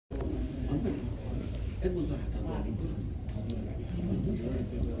Do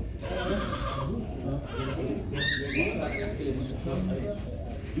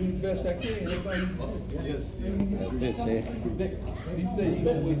the best I can. That's all you. Yes. That's it, Sheikh. He said you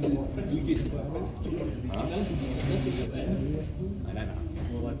gonna wait till we get to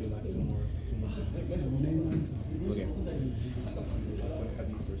سوريا.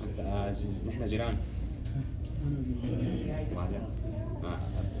 نحن جيران.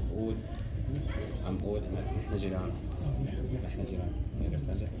 قول نحن جيران. نحن جيران.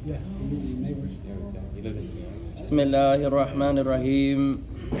 بسم الله الرحمن الرحيم.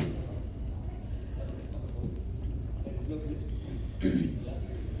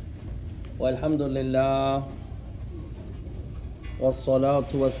 والحمد لله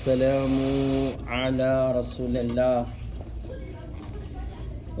والصلاة والسلام على رسول الله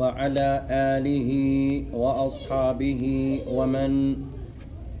وعلى آله وأصحابه ومن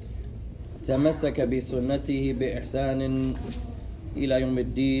تمسك بسنته بإحسان إلى يوم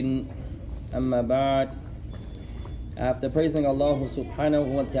الدين. أما بعد. After praising Allah subhanahu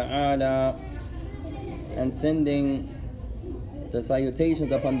wa ta'ala and sending the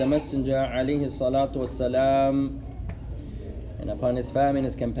salutations upon the Messenger alayhi salatu wassalam, and upon his family and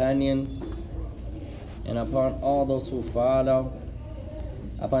his companions, and upon all those who follow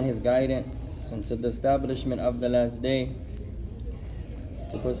upon his guidance until the establishment of the last day.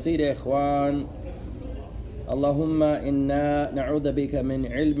 To proceed, ikhwan, Allahumma inna na'udhu bika min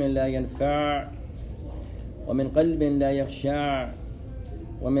ilmin la yanfa' wa min qalbin la yakhsha'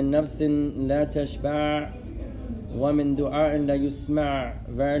 wa min nafsin la tashba' وَمِن دُعَاءٍ لَا يُسْمَعْ.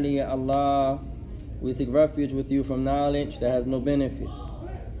 Verily, Allah, we seek refuge with you from knowledge that has no benefit,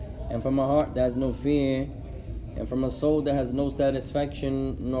 and from a heart that has no fear, and from a soul that has no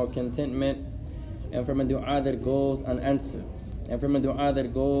satisfaction nor contentment, and from a dua that goes unanswered, and from a dua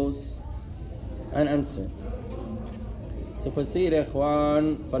that goes unanswered. To proceed,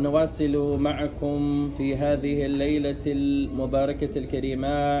 ikhwan, فَنُوَصِّلُ مَعَكُمْ فِي هَذِهِ اللَّيْلَةِ الْمُبَارَكَةِ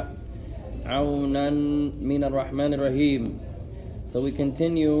الْكَرِيمَةِ عَوْنًا مِنَ الرَّحْمَنِ الرَّحِيمِ. So we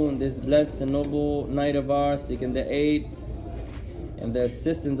continue in this blessed and noble night of ours, seeking the aid and the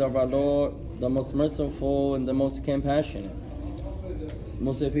assistance of our Lord, the most merciful and the most compassionate.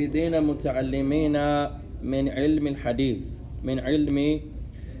 مُسْتَفِيدِينَ مُتَعَلِّمِينَ مِنْ عِلْمِ الْحَدِيثِ. مِنْ عِلْمِ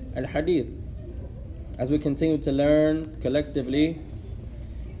الْحَدِيثِ. As we continue to learn collectively,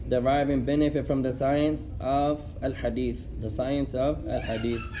 deriving benefit from the science of al-hadith. The science of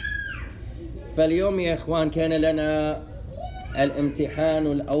al-hadith. فاليوم يا إخوان كان لنا الامتحان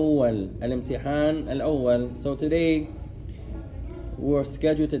الأول. So today we're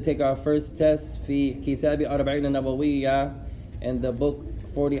scheduled to take our first test في كتاب 40 النووية, in the book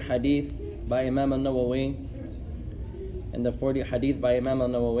 40 Hadith by Imam al-Nawawi, and the 40 Hadith by Imam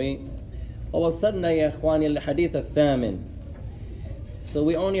al-Nawawi. ووصلنا يا إخواني الحديث الثامن. So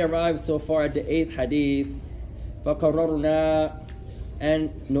we only arrived so far at the 8th Hadith. فقررنا أن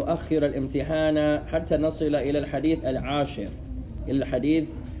نؤخر الامتحان حتى نصل إلى الحديث العاشر. إلى الحديث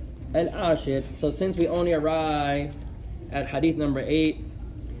العاشر. So since we only arrived at Hadith number 8,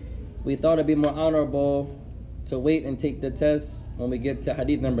 we thought it'd be more honorable to wait and take the test when we get to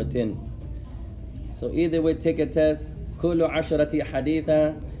Hadith number 10. So either we take a test كل 10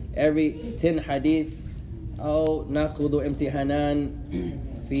 حديثا, every 10 Hadith, أو نأخذ امتحانان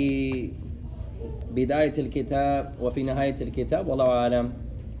في بداية الكتاب وفي نهاية الكتاب والله أعلم.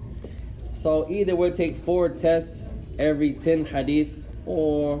 So either we'll take 4 tests every 10 hadith,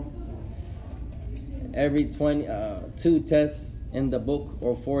 or every 2 tests in the book,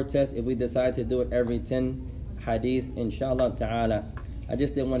 or 4 tests if we decide to do it every 10 hadith, inshallah ta'ala. I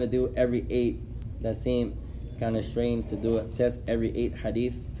just didn't want to do every 8. That seemed kind of strange to do a test every 8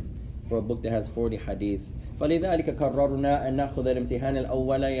 hadith for a book that has 40 hadith. فلذلك قررنا أن نأخذ الامتحان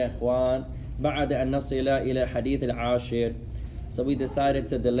الأول يا إخوان بعد أن نصل إلى حديث العاشر. So we decided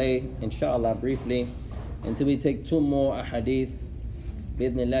to delay, inshallah, briefly, until we take 2 more hadith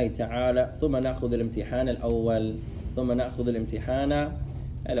بإذن الله تعالى. ثم نأخذ الامتحان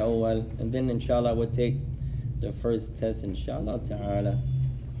الأول. And then inshallah we'll take the first test inshallah ta'ala.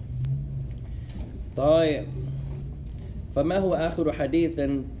 طيب. فما هو آخر حديث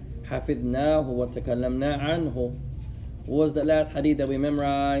حفظناه وتكلمنا عنه? What was the last hadith that we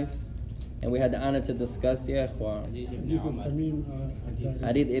memorized and we had the honor to discuss? يا إخوان.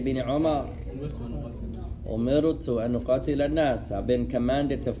 Hadith Ibn Umar. أمرت أن أقاتل الناس. I've been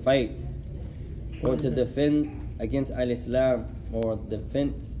commanded to fight or to defend against al-Islam, or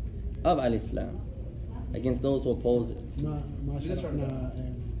defense of al-Islam, against those who oppose it.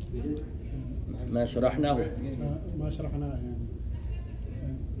 ما شرحناه.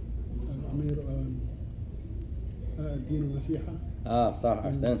 الأمير الدين النصيحة. صح,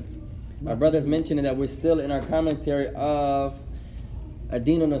 ahsant. Our brothers mentioning that we're still in our commentary of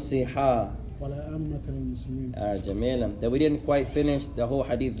Adeen al-Nasiha. ولأئمة المسلمين. Jamila. That we didn't quite finish the whole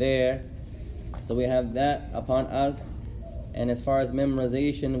hadith there. So we have that upon us. And as far as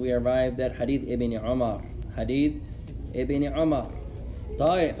memorization, we arrived at Hadith Ibn Umar. Hadith Ibn Umar.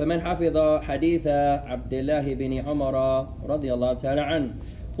 طيب, فمن حفظ حديث عبد الله بن عمر رضي الله تعالى عنه.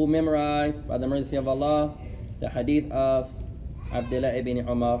 Who memorized, by the mercy of Allah, the hadith of Abdullah ibn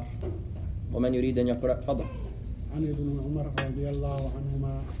Umar. ومن يريد أن يقرأ فضل. عن ابن عمر رضي الله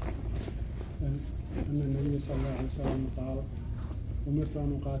عنهما أن النبي صلى الله عليه وسلم قال: أمرت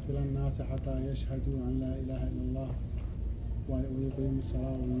أن أقاتل الناس حتى يشهدوا أن لا إله إلا الله ويقيموا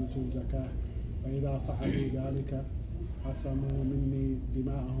الصلاة ويؤتوا الزكاة فإذا فعلوا ذلك عصموا مني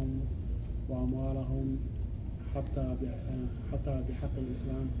دماءهم وأموالهم حتى بحق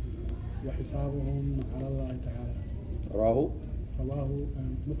الإسلام وحسابهم على الله تعالى. رواه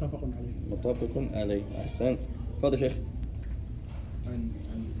متفق عليه. متفق عليه. أحسنت. تفضل شيخ. عن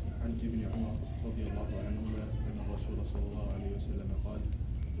ابن عمر رضي الله عنهما أن الرسول صلى الله عليه وسلم قال: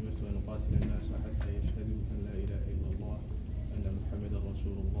 أمرت أن أقاتل الناس حتى يشهدوا أن لا إله إلا الله وأن محمدا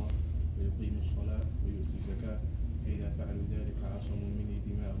رسول الله ويقيموا الصلاة ويؤتوا الزكاة فإذا فعلوا ذلك عصموا مني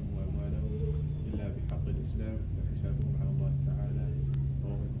دماءهم وأموالهم إلا بحق الإسلام وحسابهم على الله تعالى.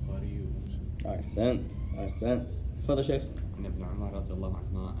 رواه البخاري ومسلم. أحسنت. تفضل شيخ. عن ابن عمر رضي الله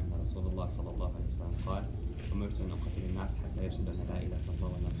عنهما أن رسول الله صلى الله عليه وسلم قال: أمرت أن أقاتل الناس حتى يشهدوا أن لا إله إلا الله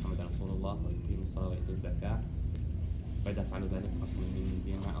وأن محمدا رسول الله ويقيموا الصلاة ويؤتوا الزكاة فإذا فعلوا ذلك عصموا مني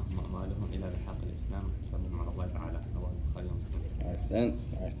دماءهم وأموالهم إلا بحق الإسلام وحسابهم على الله تعالى. رواه البخاري ومسلم.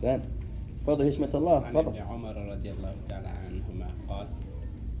 أحسنت. تفضل هشمة الله. عن ابن عمر رضي الله تعالى عنهما قال: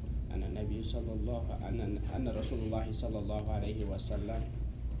 أن رسول الله صلى الله عليه وسلم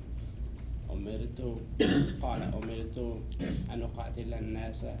أمرت أن أقاتل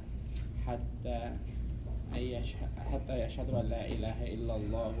الناس حتى يشهدوا أن لا إله إلا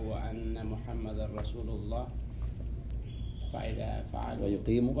الله وأن محمدا رسول الله فإذا فعلوا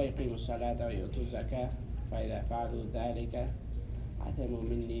ويقيموا الصلاة ويؤتوا الزكاة فإذا فعلوا ذلك عصموا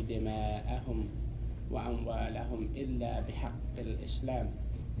مني دماءهم وأموالهم إلا بحق الإسلام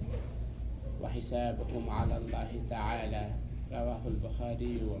وحسابهم على الله تعالى. رواه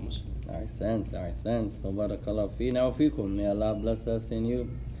البخاري ومسلم. أحسنت. بارك الله فينا وفيكم. May Allah bless us and you.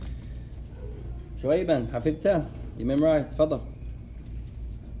 شعيبا حفظته. You memorized. تفضل.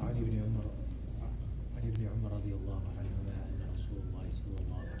 عن ابن عمر رضي الله عنهما أن رسول الله صلى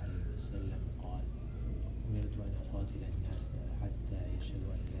الله عليه وسلم قال: أمرت أن أقاتل الناس حتى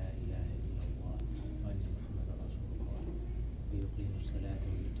يشهدوا أن لا إله إلا الله وأن محمدا رسول الله ويقيموا الصلاة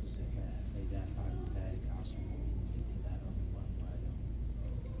ويؤتوا الزكاة فإذا فعلوا ذلك عصموا مني دماءهم وأموالهم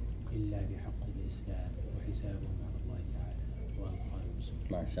إلا بحق الإسلام وحسابهم على الله تعالى. رواه البخاري ومسلم.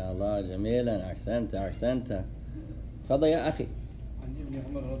 ما شاء الله. جميلا. أحسنت. تفضل يا أخي. عن ابن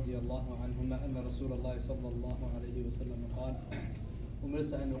عمر رضي الله عنهما أن رسول الله صلى الله عليه وسلم قال: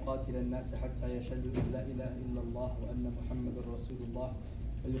 أمرت أن أقاتل الناس حتى يشهدوا أن لا إله إلا الله وأن محمدا رسول الله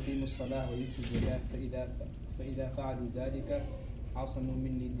ويقيموا الصلاة ويؤتوا الزكاة فإذا فعلوا ذلك عصموا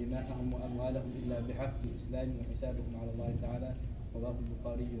مني دماءهم وأموالهم إلا بحق الإسلام وحسابهم على الله تعالى. رواه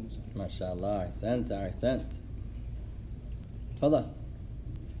البخاري ومسلم. ما شاء الله. أحسنت. تفضل.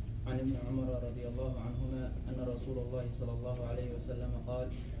 عن ابن عمر رضي الله عنهما أن رسول الله صلى الله عليه وسلم قال: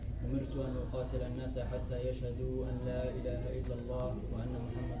 أمرت أن أقاتل الناس حتى يشهدوا أن لا إله إلا الله وأن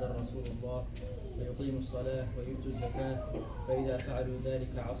محمدا رسول الله ويقيموا الصلاة ويؤتوا الزكاة فإذا فعلوا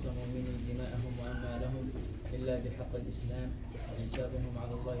ذلك عصموا مني دماءهم وأموالهم إلا بحق الإسلام وحسابهم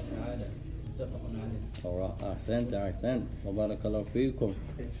على الله تعالى. متفق عليه. أحسنت. وبارك الله فيكم.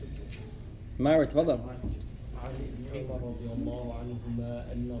 ماوي تفضل. عن ابن عمر رضي الله عنهما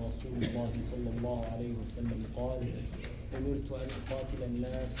أن رسول الله صلى الله عليه وسلم قال: أمرت أن أقاتل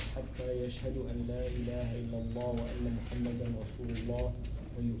الناس حتى يشهدوا أن لا إله إلا الله وأن محمدا رسول الله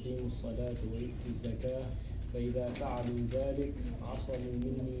ويقيموا الصلاة ويؤتوا الزكاة فإذا فعلوا ذلك عصموا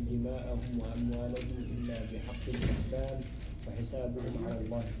مني دماءهم وأموالهم إلا بحق الإسلام وحسابهم على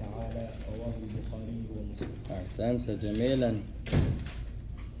الله تعالى. رواه البخاري ومسلم. أحسنت. جميلا.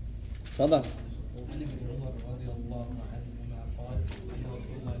 تفضل. عن ابن عمر رضي الله عنهما قال: أن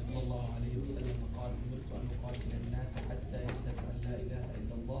رسول الله صلى الله عليه وسلم قال: أمرت أن أقاتل الناس حتى يشهدوا أن لا إله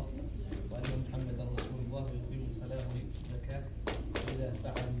إلا الله وأن محمدا رسول الله ويقيموا الصلاة ويؤتوا الزكاة فإذا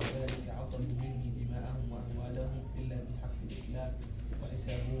فعلوا ذلك عصموا مني دماءهم وأموالهم إلا بحق الإسلام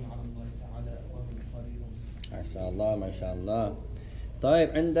وحسابهم على الله تعالى. رواه البخاري ومسلم. ما شاء الله. طيب,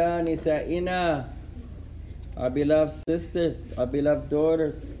 عند نسائنا, our beloved sisters, our beloved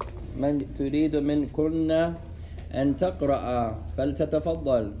daughters, من تريد منكن أن تقرأ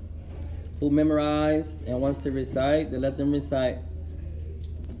فلتتفضل. Who memorized and wants to recite, then let them recite.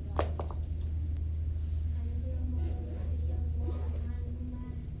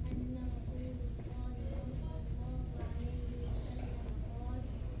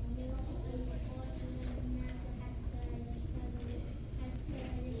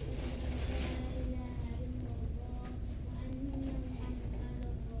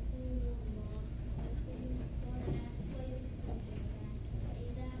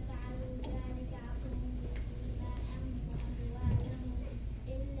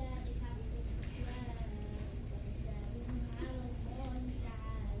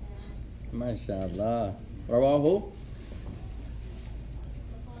 ما شاء الله. رواه.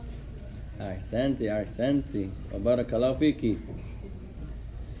 أحسنتي وبارك الله فيك.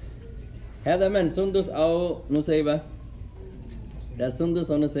 هذا من سندس أو نسيبة؟ ده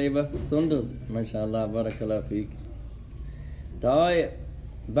سندس أو نسيبة؟ سندس. ما شاء الله بارك الله فيك. طيب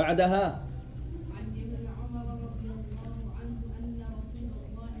بعدها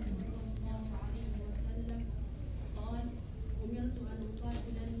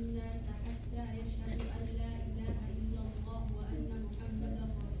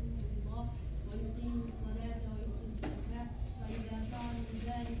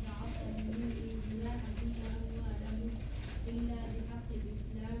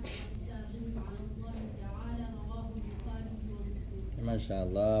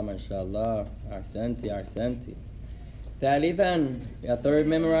ما شاء الله أحسنتي. ثالثا, your third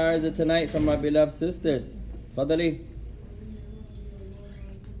memorizer tonight from my beloved sisters. تفضلي.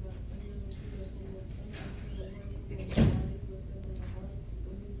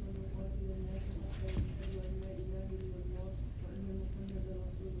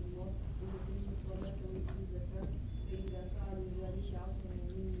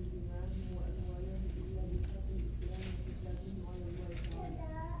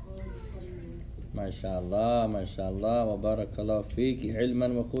 ما شاء الله وبارك الله فيك. علما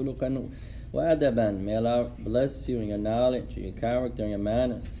وخلقا وأدبا. May Allah bless you in your knowledge, your character, and your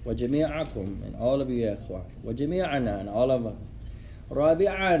manners. وجميعكم, and all of you يا إخوة. وجميعنا, and all of us.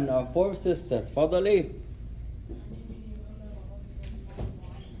 رابعا, our fourth sister. تفضلي.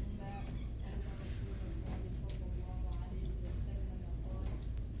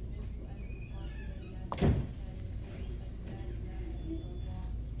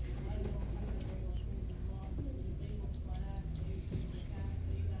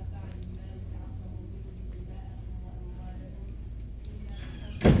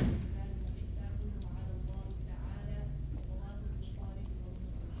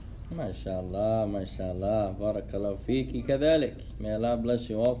 ما شاء الله بارك الله فيك كذلك. May Allah bless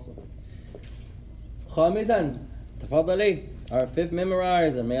you also. خامسا, تفضلي. Our fifth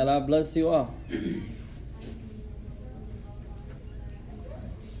memorizer. May Allah bless you all.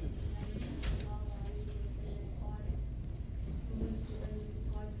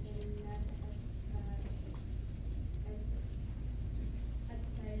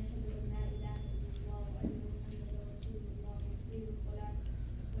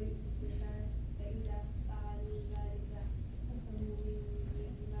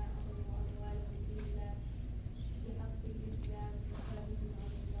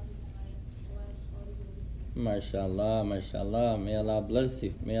 ما شاء الله. May Allah bless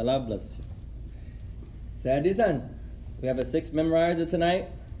you. سادسا, we have a sixth memorizer tonight.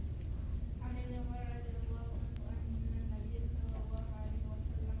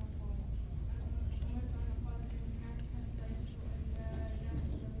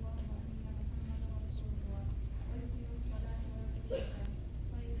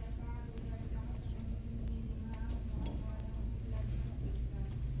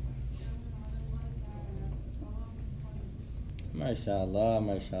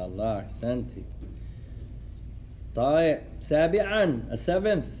 ما شاء الله أحسنتي. طيب سابعا, a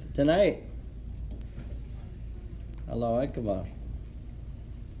seventh tonight. الله أكبر.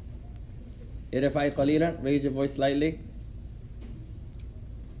 ارفعي قليلا. Raise your voice slightly.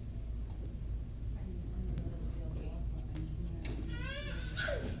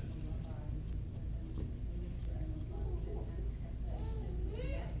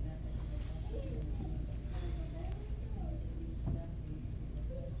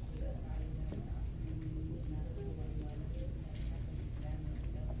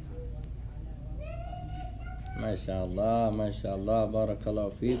 ما شاء الله بارك الله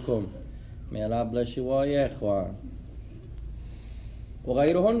فيكم. May Allah bless you all يا إخوان.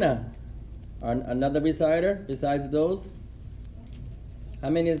 وغيرهن, another reciter besides those. How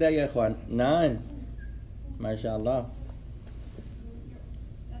many is that يا إخوان? 9. ما شاء الله.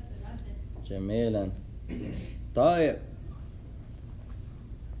 جميلا. طيب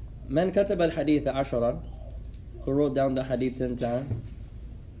من كتب الحديث 10? Who wrote down the hadith 10 times?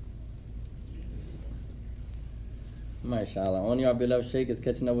 MashaAllah. Only our beloved Sheikh is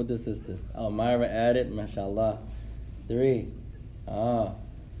catching up with the sisters. Oh, Myra added, MashaAllah. 3. Ah.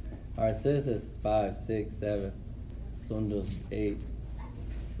 Our sisters, 5, 6, 7. Sundus, 8.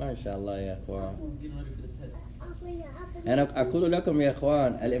 MashaAllah يا إخوان. أنا أقول لكم يا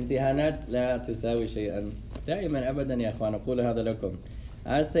إخوان الامتحانات لا تساوي شيئا. دائما أبدا يا إخوان أقول هذا لكم.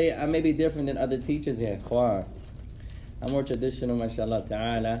 I say I may be different than other teachers يا إخوان. I'm more traditional MashaAllah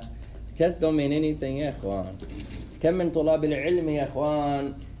ta'ala. Tests don't mean anything يا إخوان. كم من طلاب العلم يا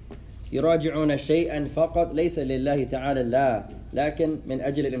إخوان يراجعون شيئا فقط ليس لله تعالى لا لكن من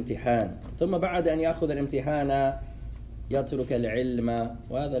أجل الامتحان ثم بعد أن يأخذ الامتحان يترك العلم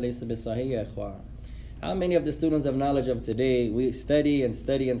وهذا ليس بالصحيح يا إخوان. How many of the students of knowledge of today we study and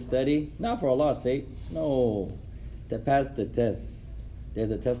study and study not for Allah's sake, no, to pass the test.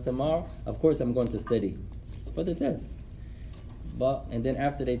 There's a test tomorrow, of course I'm going to study for the test, but and then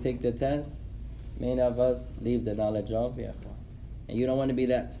after they take the test many of us leave the knowledge off, yeah. And you don't want to be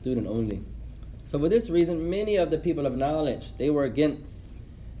that student only. So for this reason, many of the people of knowledge, they were against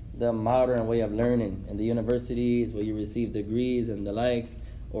the modern way of learning in the universities where you receive degrees and the likes,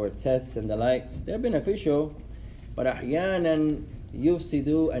 or tests and the likes. They're beneficial, but أحيانا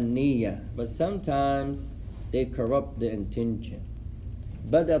يفسدوا النية. But sometimes they corrupt the intention.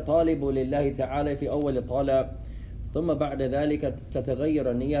 بدأ طالب لله تعالى في أول طلب ثم بعد ذلك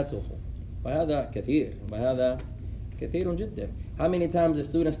تتغير نيته. وهذا كثير جدا. How many times a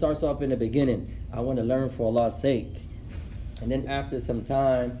student starts off in the beginning, I want to learn for Allah's sake. And then after some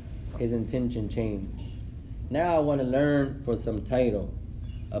time, his intention changed. Now I want to learn for some title,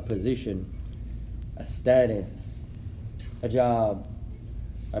 a position, a status, a job,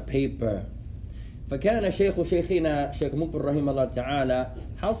 a paper. فكان شيخنا شيخ مقبل رحمه الله تعالى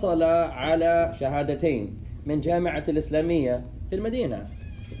حصل على شهادتين من جامعة الإسلامية في المدينة.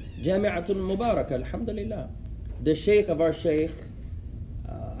 جامعة مباركة الحمد لله. The Sheikh of our Sheikh,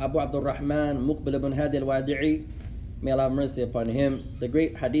 Abu Abdul Rahman Muqbil ibn Hadi al-Wadi'i, may Allah have mercy upon him, the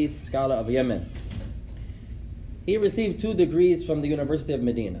great Hadeeth scholar of Yemen. He received 2 degrees from the University of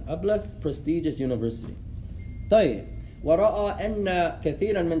Medina, a blessed, prestigious university. طيب ورأى أن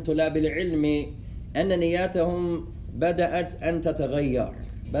كثيرا من طلاب العلم أن نياتهم بدأت أن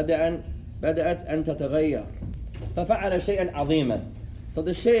تتغير ففعل شيئا عظيما. So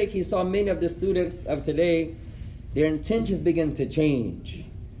the Sheikh, he saw many of the students of today, their intentions begin to change.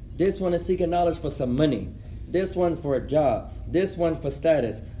 This one is seeking knowledge for some money. This one for a job. This one for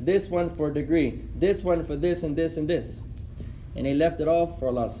status. This one for a degree. This one for this and this and this. And he left it off for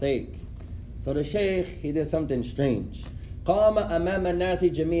Allah's sake. So the Sheikh, he did something strange. قام أمام الناس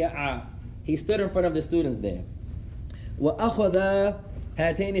جميعا. He stood in front of the students there. وأخذ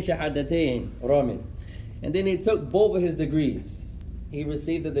هاتين شهادتين رامي. And then he took both of his degrees. He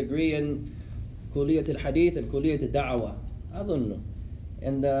received a degree in كلية الحديث and كلية الدعوة أظن,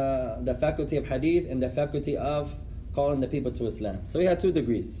 in the faculty of Hadith and the faculty of calling the people to Islam. So he had 2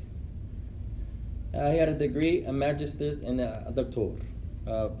 degrees. He had a degree, a magister's and a doctor,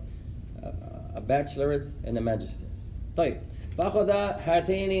 a bachelorate and a magister's. طيب فأخذ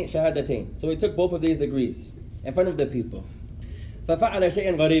هاتين شهادتين. So he took both of these degrees in front of the people. ففعل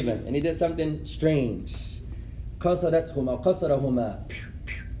شيئا غريبا, and he did something strange. قصرهما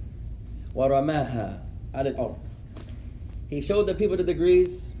ورماها على الأرض. He showed the people the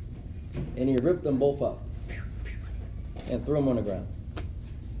degrees and he ripped them both up and threw them on the ground.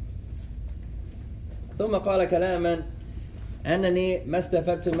 ثم قال كلاما أنني ما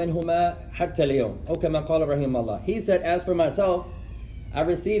استفدت منهما حتى اليوم أو كما قال رحمه الله. He said, as for myself, I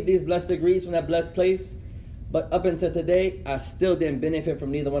received these blessed degrees from that blessed place, but up until today I still didn't benefit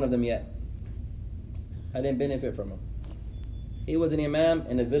from neither one of them yet. I didn't benefit from them. He was an imam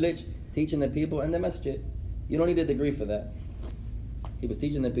in a village teaching the people in the masjid. You don't need a degree for that. He was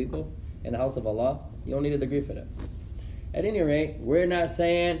teaching the people in the house of Allah. You don't need a degree for that. At any rate, we're not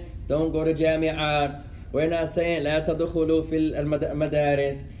saying don't go to jami'at. We're not saying لا تدخلوا في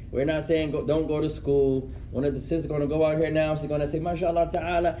المدارس. We're not saying don't go to school. One of the sisters is going to go out here now. She's going to say, ما شاء الله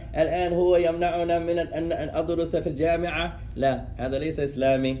تعالى الآن هو يمنعنا من أن أدرس في الجامعة. لا, هذا ليس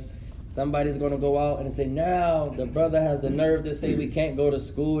إسلامي. Somebody's going to go out and say, now the brother has the nerve to say we can't go to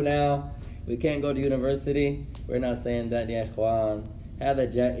school now. We can't go to university. We're not saying that, ya ikhwan.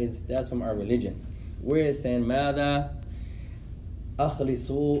 هذا جائز. That's from our religion. We're saying, ماذا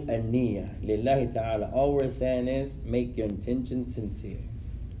أخلصوا النية لله تعالى. All we're saying is make your intentions sincere.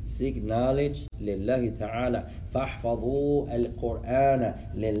 Seek knowledge لله تعالى. فاحفظوا القرآن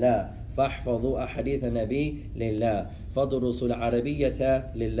لله. فاحفظوا أحاديث النبي لله فادرسوا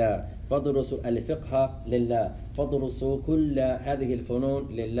العربية لله فادرسوا الفقه لله فادرسوا كل هذه الفنون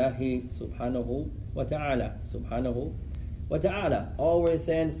لله سبحانه وتعالى سبحانه وتعالى. All we're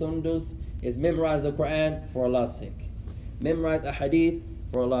saying, Sundus, is memorize the Quran for Allah's sake. Memorize a hadith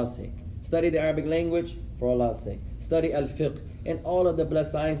for Allah's sake. Study the Arabic language for Allah's sake. Study al-fiqh and all of the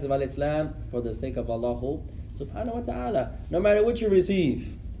blessed sciences of al-Islam for the sake of Allah subhanahu wa ta'ala. No matter what you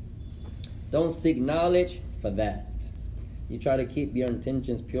receive, don't seek knowledge for that. You try to keep your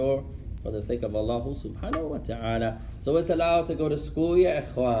intentions pure for the sake of Allah subhanahu wa ta'ala. So it's allowed to go to school, ya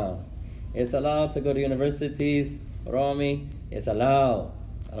ikhwan. It's allowed to go to universities, Rami. It's allowed.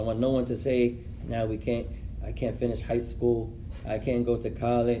 I don't want no one to say, now I can't finish high school. I can't go to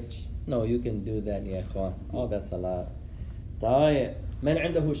college. No, you can do that, ya ikhwan. All that's allowed. طيب. من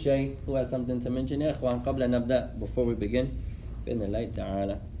عنده شيء? Who has something to mention? يا إخوان قبل أن نبدأ, before we begin, بإذن الله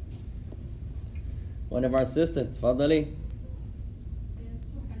تعالى. One of our sisters, تفضلي.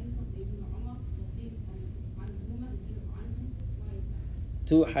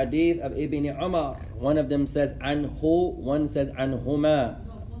 Two hadith of Ibn Umar. One of them says anhu, one says anhuma.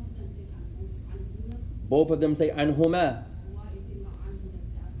 Both of them say anhuma.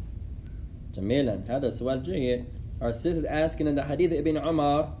 جميلا. هذا سؤال جيد. Our sisters asking in the hadith of Ibn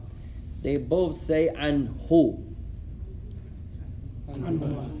Umar, they both say anhu.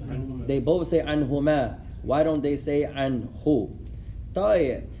 They both say anhuma. Why don't they say anhu?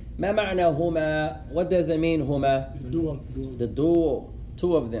 طيب. ما معنى هما? What does it mean هما? The dual.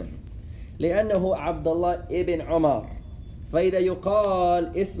 Two of them. لأنه عبد الله ابن عمر. فإذا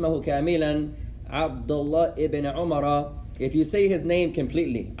يقال اسمه كاملا عبد الله ابن عمر. If you say his name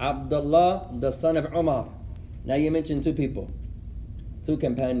completely, Abdullah, the son of Umar. Now you mention two people, two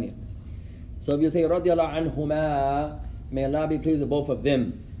companions. So if you say radiallahu anhuma, may Allah be pleased with both of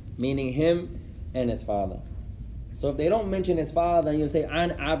them, meaning him and his father. So if they don't mention his father and you say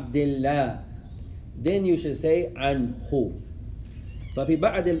an Abdullah, then you should say anhu. But في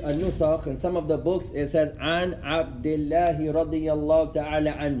بعض النسخ, in some of the books, it says an Abdullah radiyallahu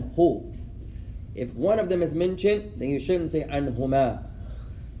ta'ala anhu. If one of them is mentioned, then you shouldn't say anhuma.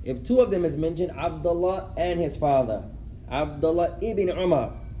 If two of them is mentioned, Abdullah and his father, Abdullah ibn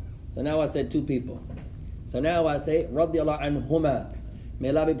Umar. So now I said two people. So now I say radiyallahu anhuma. May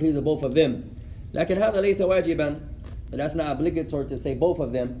Allah be pleased with both of them. لكن هذا ليس واجبا. But that's not obligatory to say both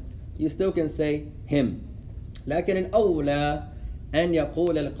of them. You still can say him. لكن الأولى أن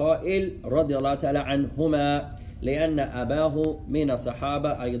يقول القائل رضي الله تعالى عنهما لأن أباه من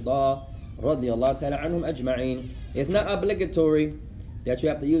الصحابة أيضا رضي الله تعالى عنهم أجمعين. It's not obligatory that you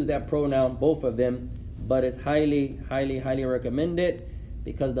have to use that pronoun, both of them, but it's highly, highly, highly recommended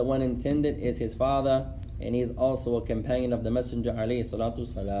because the one intended is his father and he's also a companion of the Messenger alayhi salatu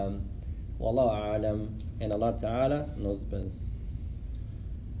salam. Wallahu a'lam, and Allah ta'ala knows best.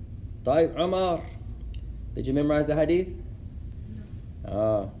 طيب Umar, did you memorize the hadith?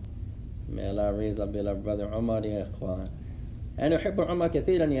 May Allah raise up beloved brother Umar يا إخوان. أنا أحب عمر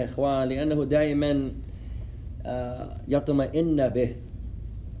كثيرا يا إخوان لأنه دائما يطمئن به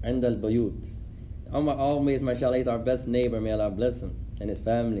عند البيوت. Umar always, mashallah, he's our best neighbor. May Allah bless him and his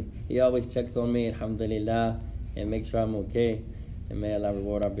family. He always checks on me, alhamdulillah, and makes sure I'm okay. And may Allah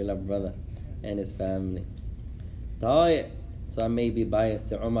reward our beloved brother and his family. So I may be biased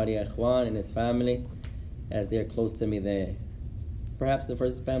to Umar ya Ikhwan and his family as they're close to me there. Perhaps the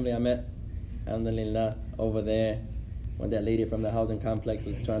first family I met, alhamdulillah, over there, when that lady from the housing complex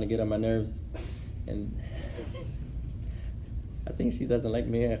was trying to get on my nerves. And I think she doesn't like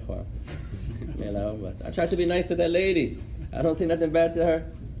me, Ikhwan. I tried to be nice to that lady. I don't say nothing bad to her.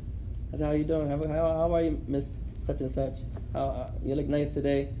 I said, how you doing? How are you, Miss such and such? You look nice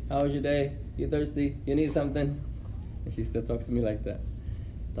today. How was your day? You thirsty? You need something? And she still talks to me like that.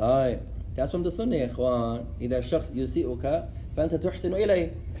 That's from the Sunnah, Ikhwan. إذا شخص يسيئك فأنت تحسن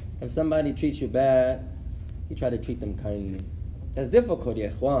إليه. If somebody treats you bad, you try to treat them kindly. That's difficult, ya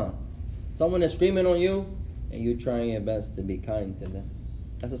Ikhwan. Someone is screaming on you, and you're trying your best to be kind to them.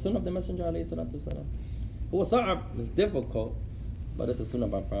 That's the sunnah of the Messenger alayhi salatu wasalam. It's difficult, but it's the sunnah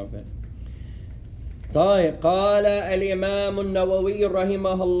of our Prophet. طيب قال الإمام النووي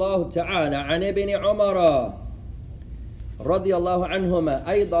رحمه الله تعالى عن ابن عمر رضي الله عنهما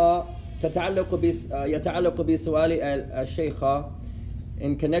أيضا يتعلق بسؤال الشيخة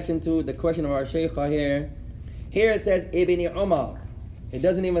in connection to the question of our Shaykha here. Here it says Ibn Umar. It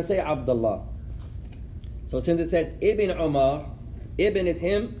doesn't even say Abdullah. So since it says Ibn Umar, Ibn is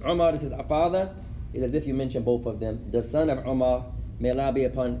him, Umar is his father. It's as if you mention both of them. The son of Umar, may Allah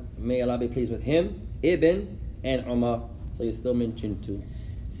be pleased with him, Ibn and Umar. So you still mention two.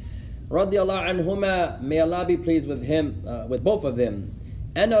 رضي الله عنهما, may Allah be pleased with him, with both of them,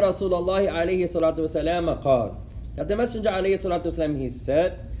 أن رسول الله عليه الصلاة والسلام قال, that the Messenger عليه الصلاة والسلام, he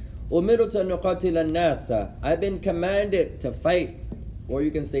said, أمرت أن أقاتل الناس, I've been commanded to fight, or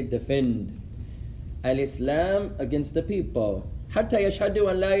you can say defend, al-Islam against the people, حتى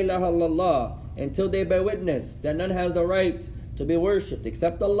يشهدوا أن لا إله إلا الله, until they bear witness that none has the right to be worshipped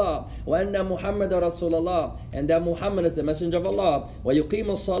except Allah, وأن محمد رسول الله, and that Muhammad is the messenger of Allah, ويقيم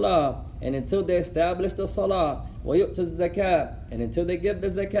الصلاة, and until they establish the salah, ويؤتوا الزكاة, and until they give the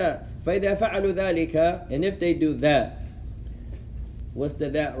zakah. فإذا فعلوا ذلك, and if they do that, what's the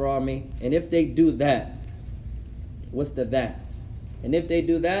that, Rami? And if they do that, what's the that? And if they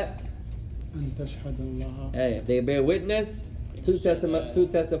do that, أن تشهد الله. hey, they bear witness, two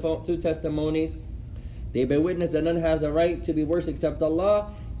testimonies. They bear witness that none has the right to be worshipped except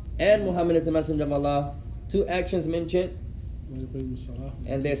Allah, and Muhammad is the messenger of Allah. Two actions mentioned, ويقيم الصلاة.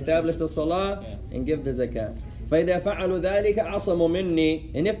 and they establish the salah and give the zakah. فَإِذَا فَعَلُوا ذَلِكَ عَصَمُوا مِنِّي,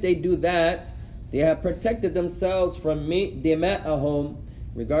 and if they do that, they have protected themselves from me, دِمَاءَهُمْ,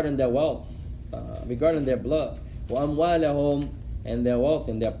 regarding their wealth, regarding their blood, وَأَمْوَالَهُمْ, and their wealth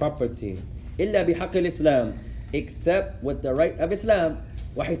and their property, إِلَّا بِحَقِّ الْإِسْلَامِ, except with the right of Islam,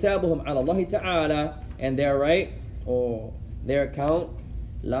 وَحِسَابُهُمْ عَلَى اللَّهِ تَعَالَى, and their right or their account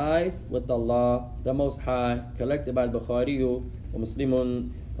lies with Allah the Most High, collected by Bukhari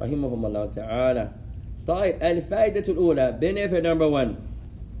ومسلم رحمهم الله تعالى. طيب, الفائدة الأولى, benefit number 1,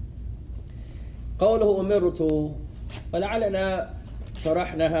 قوله أمرت, ولعلنا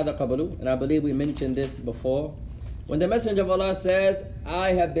شرحنا هذا قبل, and I believe we mentioned this before. When the Messenger of Allah says,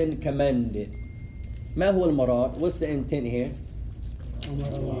 I have been commanded, ما هو المراد? What's the intent here?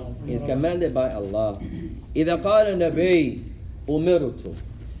 He's commanded by Allah. إذا قال النبي أمرت,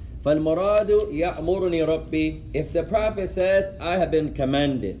 فالمراد يأمرني ربي. If the Prophet says, I have been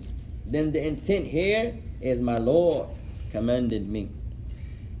commanded, then the intent here is my Lord commanded me.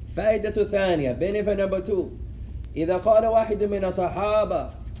 فائدة ثانية, benefit number 2, إذا قال واحد من الصحابة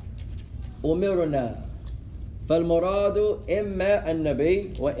أمرنا, فالمراد إما النبي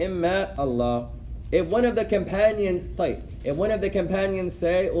وإما الله. If one of the companions if one of the companions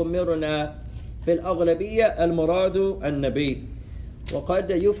say أمرنا, في الأغلبية المراد النبي, وقد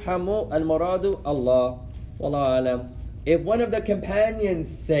يفهم المراد الله, والله أعلم. If one of the companions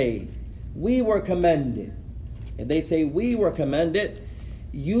say we were commanded, if they say we were commanded,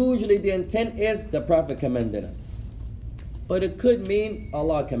 usually the intent is the Prophet commanded us, but it could mean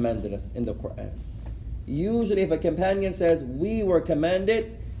Allah commanded us in the Quran. Usually if a companion says we were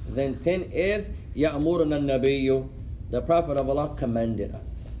commanded, the intent is يأمرنا النبي, the Prophet of Allah commanded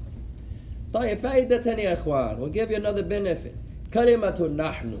us. طيب, فائدة يا إخوان, we'll give you another benefit. كلمة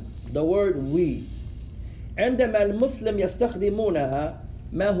نحن, the word we, عندما المسلم يستخدمونها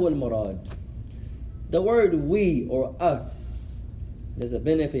ما هو المراد? The word we or us, there's a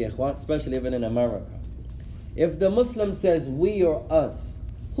benefit يا إخوان, especially even in America. If the Muslim says we or us,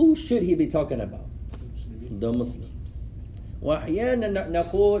 who should he be talking about? The Muslims. وأحيانا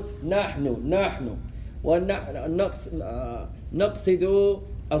نقول نحن ونقصد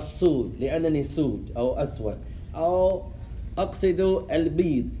السود لأنني سود أو أسود، أو أقصد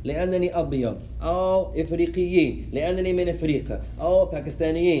البيض لأنني أبيض، أو إفريقيين لأنني من إفريقيا، أو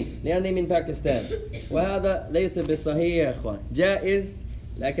باكستانيين لأنني من باكستان. وهذا ليس بالصحيح يا إخوان. جائز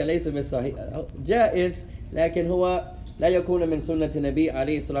لكن ليس بالصحيح. جائز لكن هو لا يكون من سنة النبي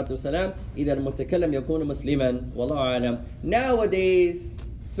عليه الصلاة والسلام إذا المتكلم يكون مسلما، والله أعلم. Nowadays,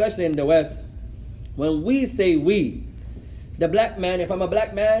 especially in the West, when we say we, the black man, if I'm a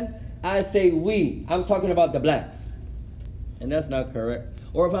black man, I say we, I'm talking about the blacks, and that's not correct.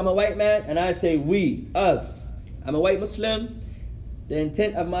 Or if I'm a white man and I say we, us, I'm a white Muslim, the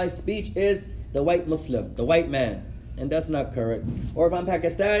intent of my speech is the white Muslim, the white man, and that's not correct. Or if I'm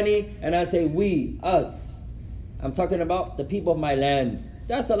Pakistani and I say we, us, I'm talking about the people of my land.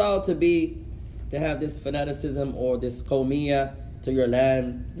 That's allowed to have this fanaticism or this qawmiyah to your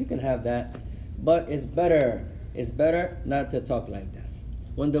land. You can have that. But it's better not to talk like that.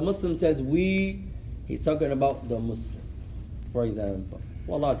 When the Muslim says we, he's talking about the Muslims, for example.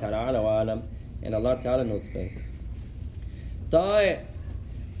 Wallahu ta'ala wa alam, and Allah ta'ala knows best. طيب.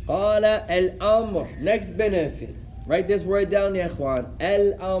 قال الأمر. Next benefit. Write this word down يا إخوان.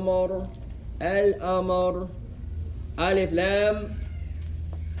 الأمر. الأمر. ألف لام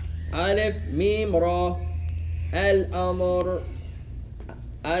ألف ميم را. الأمر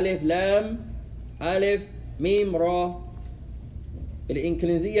ألف لام ألف ميم را.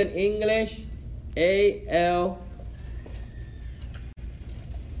 الإنجليزية English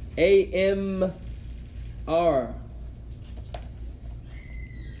ALAMR.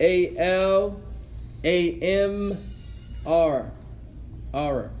 A-L-A-M-R.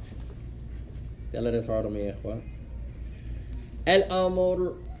 R. يلا this hard on me يا إخوان.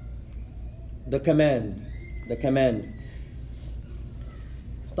 Al-Amr, the command. The command.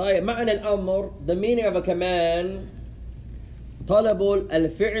 طيب معنى الأمر, the meaning of a command, طلب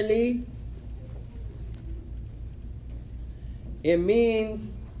الفعل, it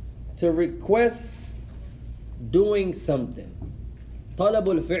means to request doing something. طلب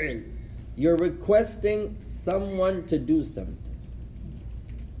الفعل, you're requesting someone to do something.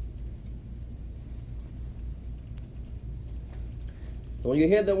 So when you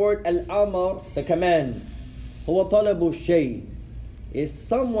hear the word al-amr, the command, هو طلب الشيء, is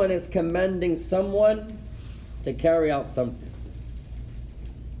someone is commanding someone to carry out something.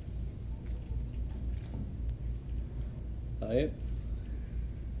 طيب.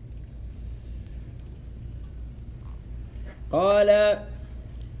 قال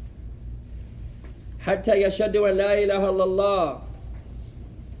حتى يشهدوا أن لا إله إلا الله,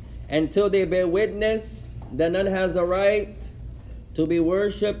 until they bear witness that none has the right to be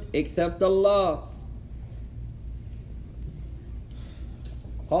worshipped except Allah.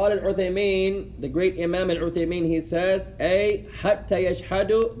 قال العثيمين, the great Imam al-Uthaymin, he says, أي حتى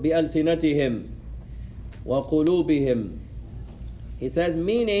يشهدوا بألسنتهم وقلوبهم. He says,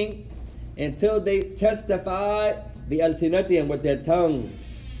 meaning, until they testify بألسنتهم, with their tongues,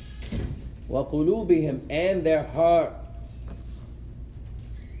 وقلوبهم, and their hearts.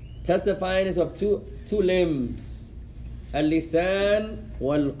 Testifying is of two limbs, اللسان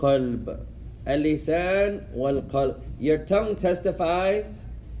والقلب. اللسان والقلب. Your tongue testifies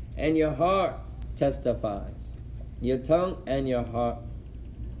and your heart testifies. Your tongue and your heart.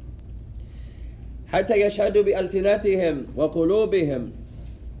 حتى يشهدوا بألسنتهم وقلوبهم.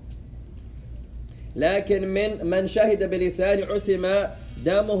 لكن من شهد بلسان عصم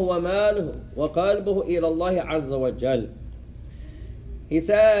دمه وماله وقلبه إلى الله عز وجل. He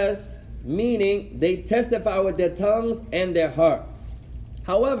says, meaning they testify with their tongues and their hearts.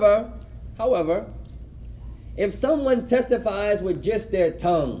 However, if someone testifies with just their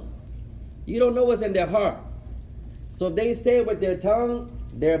tongue, you don't know what's in their heart. So if they say with their tongue,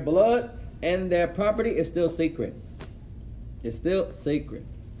 their blood and their property is still secret. It's still secret.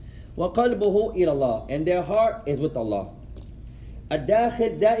 وَقَلْبُهُ إِلَى اللَّهِ, and their heart is with Allah.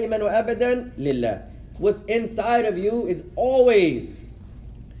 الداخل دائما وأبدا لله. What's inside of you is always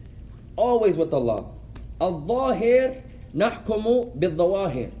with Allah. الظاهر نحكم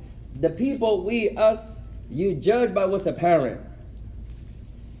بالظواهر. The people, we, us, you judge by what's apparent.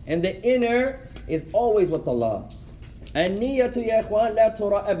 And the inner is always with Allah. النية يا إخوان لا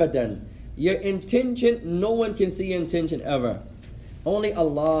ترى أبدا. Your intention, no one can see your intention ever. Only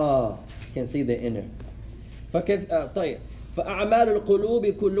Allah can see the inner. طيب. فأعمال القلوب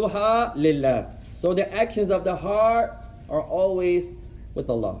كلها لله. So the actions of the heart are always with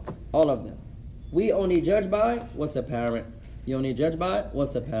Allah. All of them. We only judge by what's apparent. You only judge by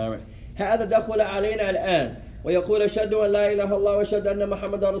what's apparent. هذا دخل علينا الآن ويقول أشهد أن لا إله إلا الله وأشهد أن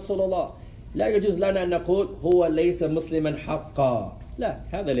محمد رسول الله. لا يجوز لنا أن نقول هو ليس مسلما حقا. لا,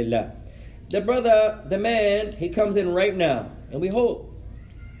 هذا لله. The brother, the man, he comes in right now, and we hope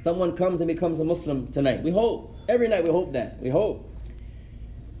someone comes and becomes a Muslim tonight. We hope. Every night we hope that. We hope.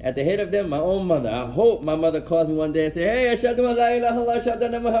 At the head of them, my own mother. I hope my mother calls me one day and say, hey, أشهد أن لا إله إلا الله أشهد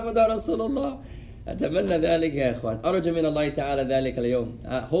أن محمد رسول الله. أتمنى ذلك يا إخوان. أرجو من الله تعالى ذلك اليوم.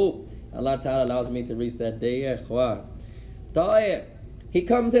 I hope Allah Ta'ala allows me to reach that day يا إخوان. طيب. He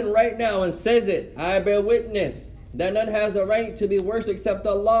comes in right now and says it. I bear witness that none has the right to be worshipped except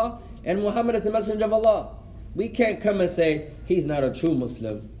Allah, and Muhammad is the messenger of Allah. We can't come and say he's not a true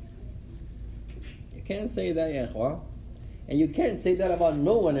Muslim. You can't say that, ya ikhwan. And you can't say that about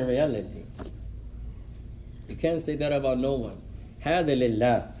no one in reality. You can't say that about no one. هذا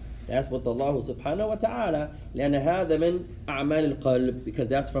لله. That's what Allah subhanahu wa ta'ala. لأن هذا من أعمال القلب. Because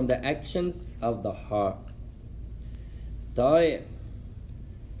that's from the actions of the heart. طيب.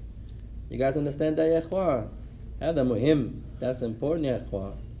 You guys understand that, ya ikhwan? هذا مهم. That's important, ya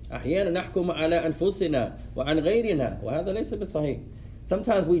ikhwan. أحيانا نحكم على أنفسنا وعن غيرنا وهذا ليس بالصحيح.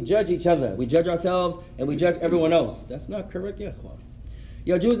 Sometimes we judge each other. We judge ourselves and we judge everyone else. That's not correct, يا إخوان.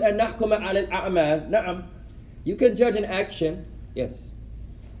 يجوز أن نحكم على الأعمال. نعم. You can judge an action. Yes.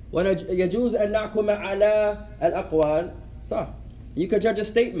 ويجوز أن نحكم على الأقوال. صح. You can judge a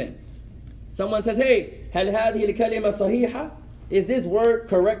statement. Someone says, hey, هل هذه الكلمة صحيحة? Is this word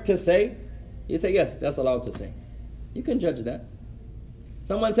correct to say? You say, yes, that's allowed to say. You can judge that.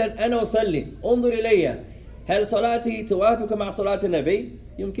 Someone says, أنا أصلي انظر إلي هل صلاتي توافق مع صلاة النبي؟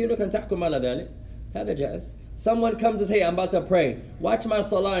 يمكنك أن تحكم على ذلك. هذا جائز. Someone comes and says, hey, I'm about to pray. Watch my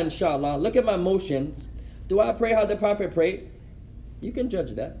salah, inshallah. Look at my motions. Do I pray how the Prophet prayed? You can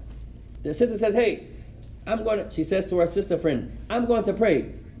judge that. The sister says, hey, she says to her sister friend, I'm going to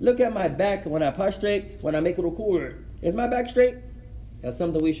pray. Look at my back when I prostrate, when I make ruku'. Is my back straight? That's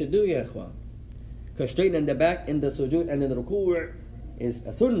something we should do, ya ikhwan. Because straightening the back in the sujood and in the ruku' is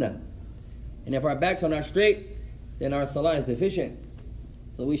a sunnah. And if our backs are not straight, then our salah is deficient.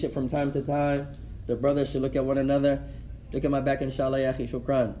 So we should, from time to time, the brothers should look at one another. Look at my back, inshallah, ya akhi,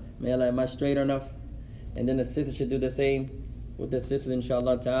 shukran. May Allah, am I straight enough? And then the sister should do the same with the sisters,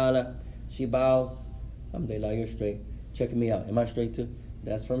 inshallah ta'ala. She bows. Alhamdulillah, you're straight. Check me out. Am I straight too?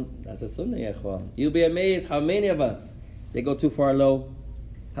 That's a sunnah, ya ikhwan. You'll be amazed how many of us, they go too far low.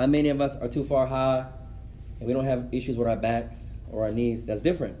 How many of us are too far high. And we don't have issues with our backs or our knees. That's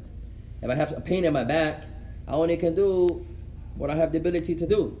different. If I have a pain in my back, I only can do what I have the ability to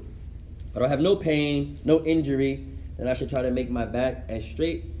do. But I have no pain, no injury, then I should try to make my back as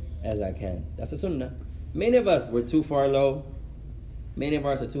straight as I can. That's a sunnah. Many of us, we're too far low. Many of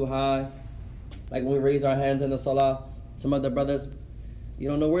us are too high. Like when we raise our hands in the salah, some of the brothers, you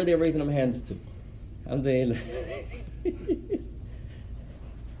don't know where they're raising them hands to. Alhamdulillah.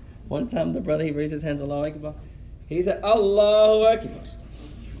 One time the brother, he raised his hands, Allahu Akbar. He said, Allahu Akbar.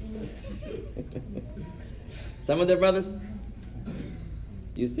 Some of the brothers,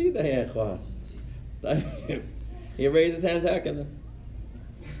 you see the ikhwan. He raised his hands, hakada.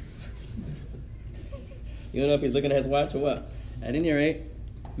 You don't know if he's looking at his watch or what. At any rate,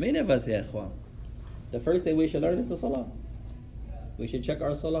 many of us, ya ikhwan, the first thing we should learn is the salah. We should check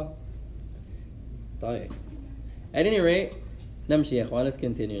our salah. At any rate, نمشي يا اخوان, let's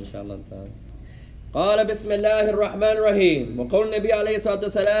continue ان شاء الله تعالى. قال بسم الله الرحمن الرحيم وقول النبي عليه الصلاة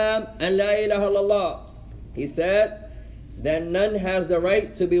والسلام أن لا إله إلا الله. He said that none has the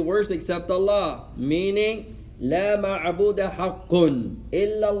right to be worshipped except Allah, meaning لا معبود حق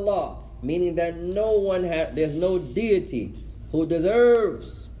إلا الله, meaning that there's no deity who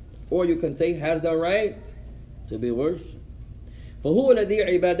deserves, or you can say has the right to be worshipped. فهو الذي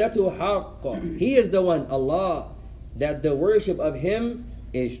عبادته حق. He is the one, Allah, that the worship of Him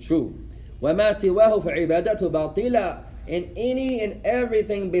is true. وَمَا سِوَاهُ فَعِبَادَتُ بَاطِلًا. And any and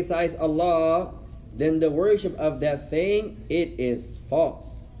everything besides Allah, then the worship of that thing, it is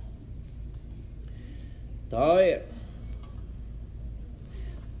false. طيب.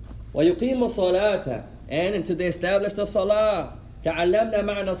 وَيُقِيمُ الصَّلَاةَ. And until they establish the salah. تَعَلَّمْنَا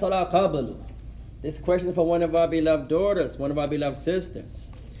مَعْنَا صَلَاةَ قَبْلُ. This question is for one of our beloved daughters, one of our beloved sisters.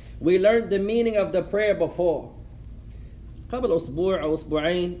 We learned the meaning of the prayer before. قبل أسبوع أو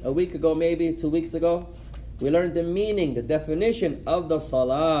أسبوعين, a week ago maybe, 2 weeks ago, we learned the meaning, the definition of the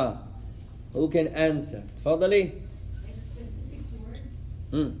salah. Who can answer? تفضلي. Specific words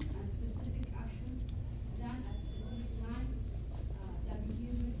and specific actions done at specific time that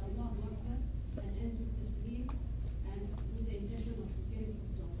begin with Allah Akbar and ends with Tasbih and with the intention of getting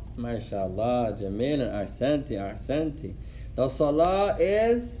close to Allah. MashaAllah, Jamil, Ahsanti. The salah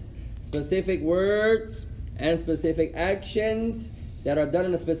is specific words and specific actions that are done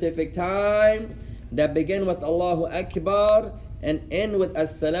in a specific time that begin with Allahu Akbar and end with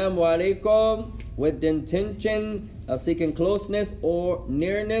Assalamu Alaikum, with the intention of seeking closeness or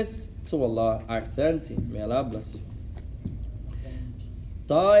nearness to Allah. Ahsanti. May Allah bless you.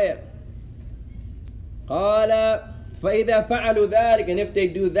 طيب. قال فإذا فعلوا ذلك, and if they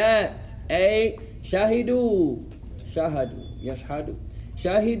do that, شهدوا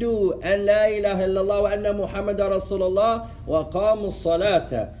شهدوا أن لا إله إلا الله وأن محمد رسول الله وقاموا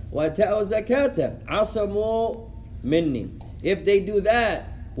الصلاة وآتوا الزكاة عصموا مني. If they do that,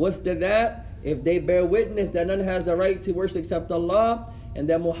 what's that? If they bear witness that none has the right to worship except Allah, and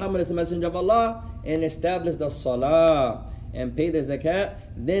that Muhammad is the messenger of Allah, and establish the salah and pay the zakat,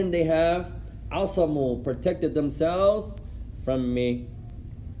 then they have عصموا, protected themselves from me.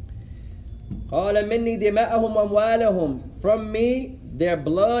 قال مني دماءهم وأموالهم, from me their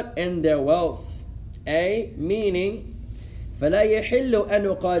blood and their wealth. Meaning فلا يحل أن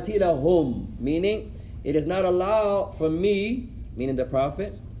أقاتلهم, meaning it is not allowed for me, meaning the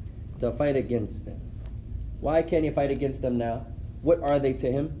Prophet, to fight against them. Why can't he fight against them now? What are they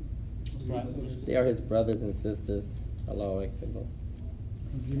to him? They are his brothers and sisters. Allahu Akbar.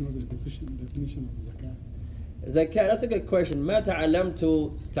 Do you know the definition of zakat? Zakat, that's a good question. ما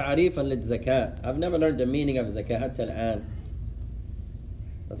تعلمت تعريفا للزكاة. I've never learned the meaning of zakat حتى الآن.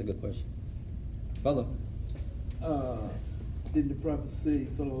 That's a good question. Follow. Didn't the Prophet say,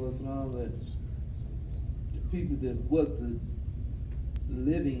 sallallahu alaihi wasallam, that the people that wasn't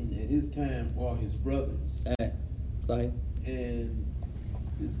living at his time are his brothers Sorry. and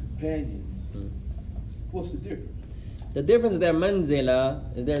his companions What's the difference? The difference is their manzila,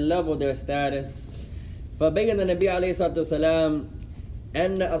 is their level, their status. فبين النبي عليه الصلاة والسلام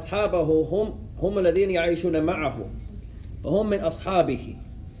أن أصحابه هم الذين يعيشون معه وهم من أصحابه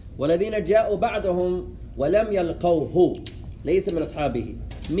والذين جاءوا بعدهم ولم يلقوه ليس من أصحابه,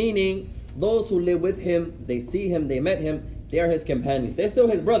 meaning those who live with him, they see him, they met him, they are his companions. They're still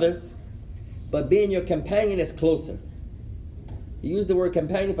his brothers, but being your companion is closer. You use the word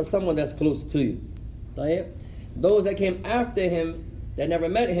companion for someone that's close to you. Those that came after him, that never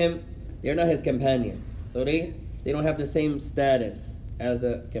met him, they're not his companions. So they don't have the same status as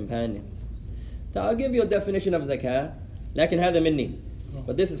the companions. So I'll give you a definition of zakah. لكن هذا مني.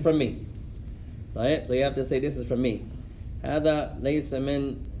 But this is from me. So you have to say this is from me. هذا ليس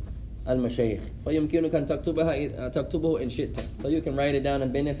من المشايخ. فيمكنك أن تكتبه إن شئت. So you can write it down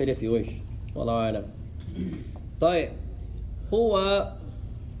and benefit if you wish. والله أعلم. طيب. هو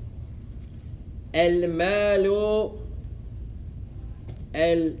المال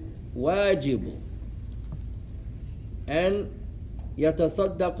الواجب أن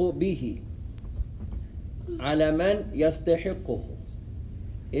يتصدق به على من يستحقه.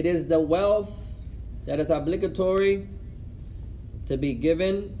 It is the wealth that is obligatory to be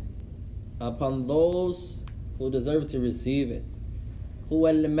given upon those who deserve to receive it. هو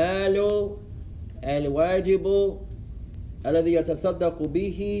المال الواجب الذي يتصدق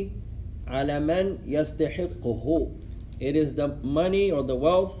به على من يستحقه. It is the money or the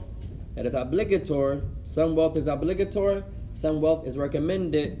wealth that is obligatory. Some wealth is obligatory, some wealth is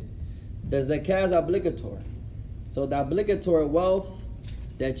recommended. The zakah is obligatory. So the obligatory wealth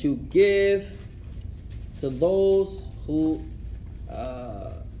that you give to those who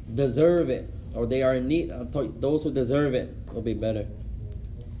deserve it, or they are in need, those who deserve it will be better.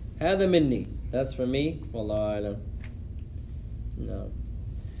 هذا مني. That's for me. والله أعلم. No.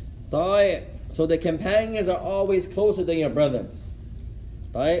 طيب. So the companions are always closer than your brothers.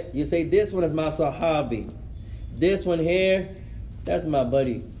 Right? You say this one is my sahabi. This one here, that's my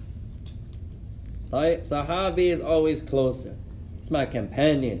buddy. Right? Sahabi is always closer. It's my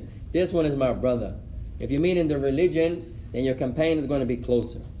companion. This one is my brother. If you mean in the religion, then your companion is going to be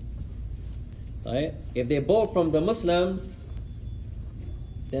closer. Right? If they're both from the Muslims,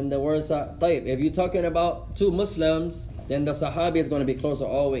 then the word طيب. If you're talking about two Muslims, then the sahabi is going to be closer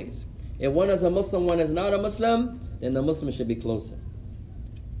always. If one is a Muslim, one is not a Muslim, then the Muslim should be closer.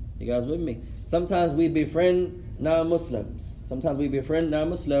 You guys with me? Sometimes we befriend non-Muslims. Sometimes we befriend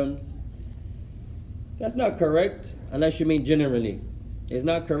non-Muslims. That's not correct unless you mean generally. It's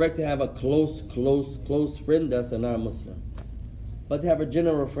not correct to have a close friend that's a non-Muslim. But to have a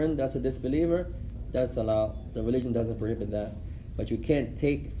general friend that's a disbeliever, that's allowed. The religion doesn't prohibit that. But you can't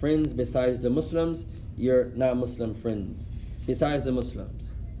take friends besides the Muslims, your non-Muslim friends. Besides the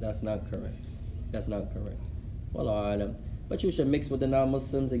Muslims. That's not correct. That's not correct. Wallahu alam. But you should mix with the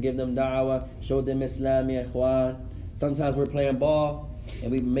non-Muslims and give them da'wah, show them Islam, ya ikhwan. Sometimes we're playing ball and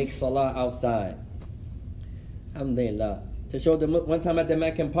we make salah outside. Alhamdulillah. To show them, one time at the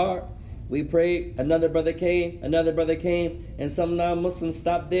Meccan Park, we prayed, another brother came, and some non-Muslims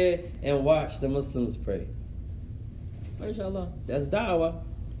stopped there and watched the Muslims pray. MashaAllah. That's da'wah.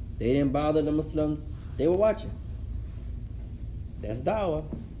 They didn't bother the Muslims. They were watching. That's da'wah.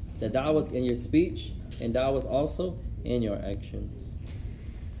 The da'wah is in your speech, and da'wah is also in your actions.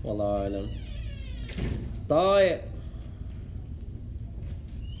 Wallahu alam. طيب.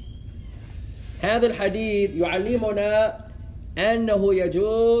 هذا الحديث يعلمنا أنه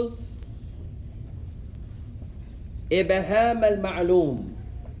يجوز إبهام المعلوم.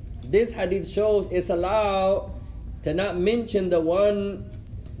 This hadith shows it's allowed to not mention the one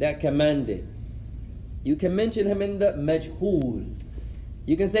that commanded. You can mention him in the majhul.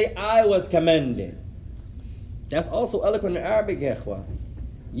 You can say, I was commanded. That's also eloquent in Arabic, ya ikhwan.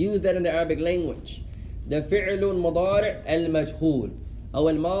 Use that in the Arabic language. The fi'lun mudari' al-majhul. Or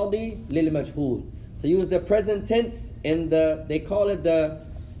al-madi lil-majhul. So use the present tense in they call it the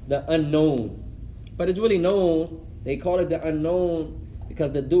unknown. But it's really known. They call it the unknown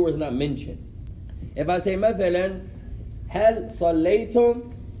because the doer is not mentioned. If I say, مثلا, هل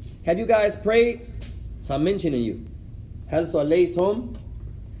صليتم? Have you guys prayed? So I'm mentioning you. هل صليتم?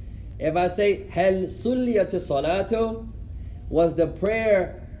 If I say, هل سليت الصلاة? Was the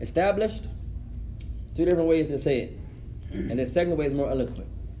prayer established? Two different ways to say it. And the second way is more eloquent.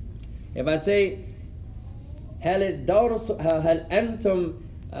 If I say, هل أنتم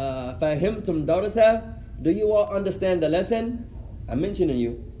فهمتم درسها? Do you all understand the lesson? I'm mentioning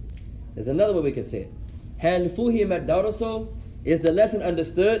you. There's another way we can say it. هل فهم الدرس? Is the lesson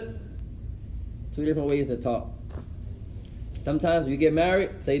understood? Two different ways to talk. Sometimes when you get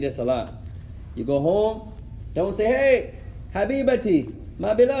married, say this a lot. You go home, don't say, hey, Habibati,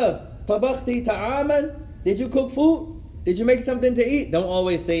 my beloved, tabakhti ta'aman, did you cook food? Did you make something to eat? Don't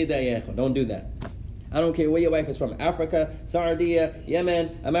always say that, yeah. Don't do that. I don't care where your wife is from, Africa, Saudi,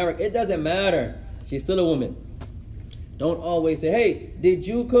 Yemen, America, it doesn't matter. She's still a woman. Don't always say, hey, did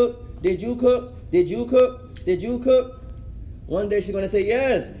you cook? Did you cook? Did you cook? Did you cook? One day she's going to say,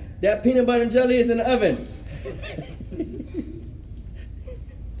 yes, that peanut butter and jelly is in the oven.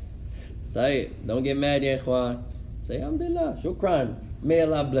 Don't get mad, ya ikhwan. Say, alhamdulillah, shukran. May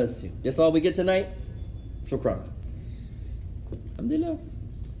Allah bless you. That's all we get tonight? Shukran. Alhamdulillah.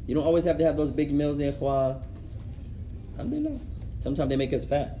 You don't always have to have those big meals, ya ikhwan. Alhamdulillah. Sometimes they make us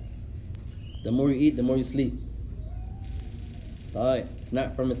fat. The more you eat, the more you sleep. It's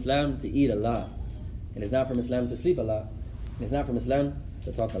not from Islam to eat a lot. And it's not from Islam to sleep a lot. And it's not from Islam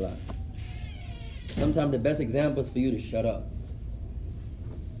to talk a lot. Sometimes the best example is for you to shut up.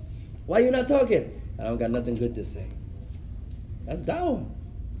 Why are you not talking? I don't got nothing good to say. That's dawah.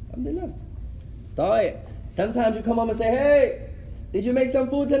 Alhamdulillah. Sometimes you come home and say, hey, did you make some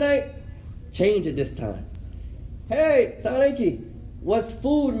food tonight? Change it this time. Hey, Assalamu alaikum. Was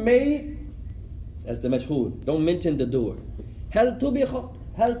food made? That's the majhul. Don't mention the door. هل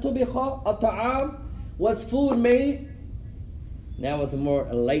طبخ الطعام? Was food made? Now it's a more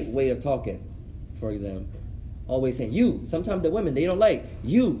light way of talking. For example, always saying you. Sometimes the women, they don't like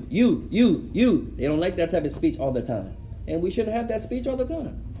you. They don't like that type of speech all the time. And we shouldn't have that speech all the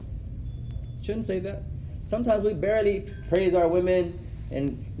time. Shouldn't say that. Sometimes we barely praise our women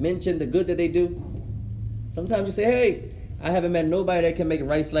and mention the good that they do. Sometimes you say, hey, I haven't met nobody that can make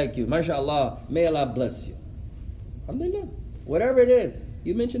rice like you. MashaAllah, may Allah bless you. Alhamdulillah. Whatever it is,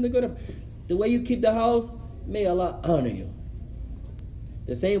 you mention the good. The way you keep the house, may Allah honor you.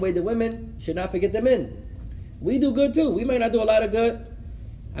 The same way the women should not forget the men. We do good too. We might not do a lot of good.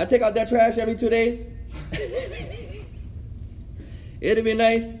 I take out that trash every 2 days. It'd be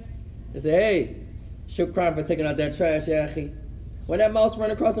nice to say, hey, shukran for taking out that trash, ya akhi. When that mouse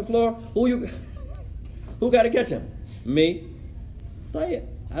run across the floor, who got to catch him? Me. I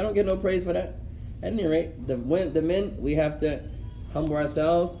don't get no praise for that. At any rate, the men, we have to humble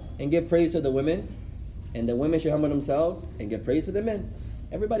ourselves and give praise to the women. And the women should humble themselves and give praise to the men.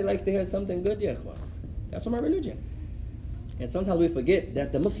 Everybody likes to hear something good, ya ikhwan. That's from our religion. And sometimes we forget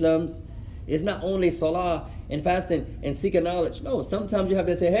that the Muslims is not only salah and fasting and seeking knowledge. No, sometimes you have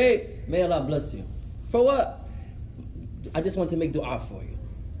to say, hey, may Allah bless you. For what? I just want to make dua for you.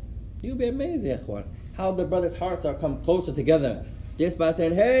 You'll be amazed, ya ikhwan, how the brothers' hearts are come closer together. Just by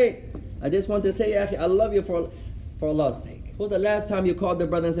saying, hey, I just want to say, I love you for Allah's sake. Who's the last time you called the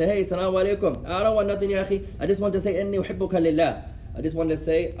brother and said, hey, salamu alaikum, I don't want nothing, ya akhi. I just want to say, inni uhibbuka lillah. I just want to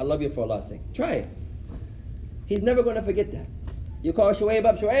say, I love you for Allah's sake. Try it. He's never going to forget that. You call Shuaib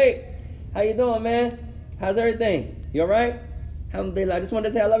up, Shuaib, how you doing, man? How's everything? You alright? Alhamdulillah. I just want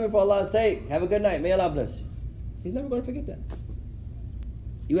to say, I love you for Allah's sake. Have a good night. May Allah bless you. He's never going to forget that.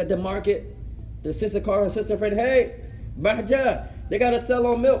 You at the market, the sister called her sister friend, hey, Bahja, they got to sell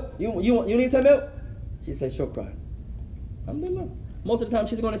on milk. You need some milk? She said, shukran. Alhamdulillah. Most of the time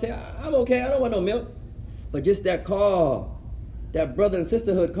she's going to say, I'm okay, I don't want no milk. But just that call, that brother and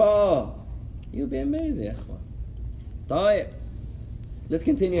sisterhood call, you'll be amazing. طيب. Let's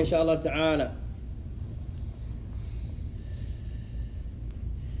continue inshallah ta'ala.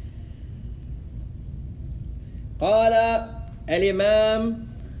 قال الإمام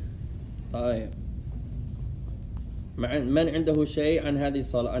طيب من عنده شيء عن هذه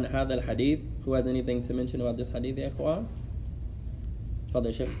الصلاة عن هذا الحديث? Who has anything to mention about this hadith يا إخوان؟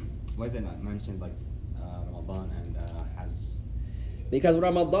 تفضل شيخ. Why is it not mentioned like Ramadan and Hajj? Because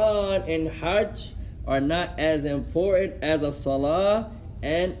Ramadan and Hajj are not as important as a Salah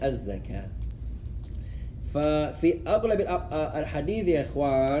and a Zakah. ففي أغلب الحديث يا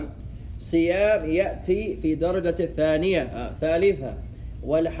إخوان صيام يأتي في درجة ثالثة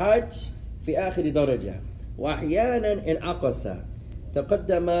والحج في آخر درجة وأحيانا انعكس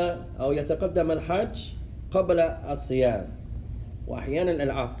تقدم أو يتقدم الحج قبل الصيام وأحيانا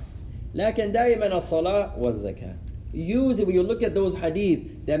العكس لكن دائما الصلاة والزكاة. Usually when you look at those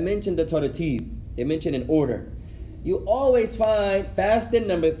hadith that mention the taratib, they mention in order, you always find fasting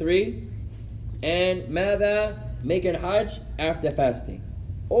number 3 and ماذا making hajj after fasting.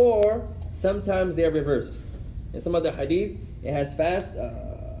 Or sometimes they're reversed. In some of the hadith, it has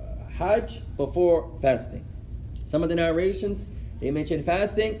hajj before fasting. Some of the narrations, they mention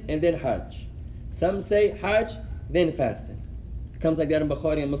fasting and then hajj. Some say hajj, then fasting. It comes like that in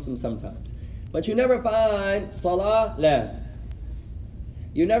Bukhari and Muslim sometimes. But you never find salah last.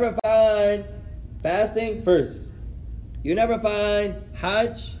 You never find fasting first. You never find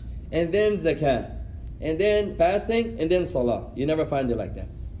hajj and then zakah, and then fasting, and then salah. You never find it like that.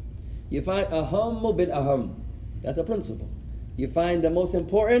 You find ahammu bil aham. That's a principle. You find the most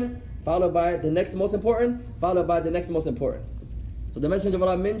important, followed by the next most important, followed by the next most important. So the Messenger of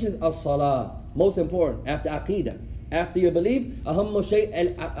Allah mentions as-salah, most important, after aqidah. After your belief, ahammu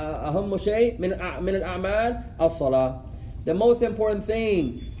shay min al-a'mal as-salah. The most important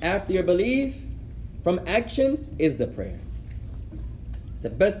thing after your belief from actions is the prayer. The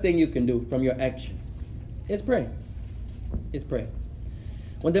best thing you can do from your actions is pray. Is pray.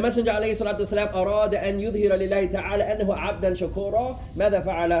 When the Messenger عليه الصلاة والسلام أراد أن يظهر لله تعالى أنه عبدا شكورا ماذا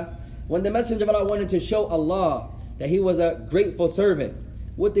فعل? When the Messenger of Allah wanted to show Allah that he was a grateful servant,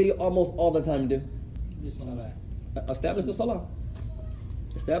 what did he almost all the time do? Establish the salah.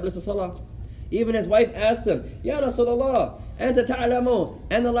 Establish the salah. Even his wife asked him, Ya Rasulullah, أنت تعلم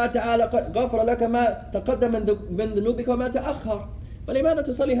أن الله تعالى قد غفر لك ما تقدم من ذنوبك وما تأخر فلماذا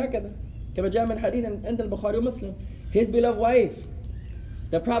تصلي هكذا؟ كما جاء من حديث عند البخاري ومسلم. His beloved wife,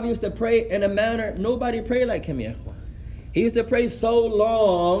 the Prophet used to pray in a manner nobody prayed like him, ya ikhwan. He used to pray so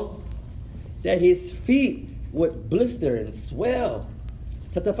long that his feet would blister and swell.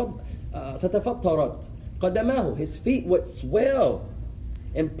 تتفطرت قدماه. His feet would swell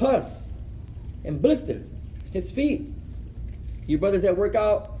and pus and blister. His feet. You brothers that work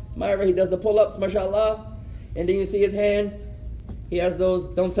out, Myra, he does the pull-ups, mashallah, and then you see his hands. He has those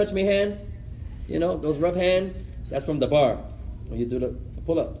don't touch me hands, you know, those rough hands. That's from the bar when you do the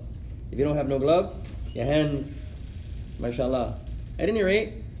pull-ups. If you don't have no gloves, your hands, mashallah. At any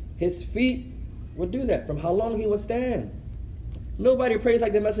rate, his feet would do that from how long he would stand. Nobody prays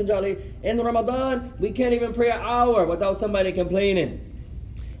like the Messenger Ali. In Ramadan, we can't even pray an hour without somebody complaining.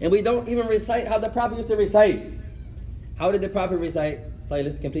 And we don't even recite how the Prophet used to recite. How did the Prophet recite?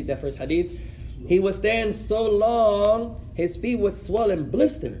 Let's complete that first hadith. He would stand so long, his feet would swell and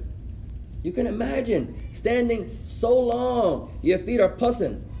blister. You can imagine standing so long, your feet are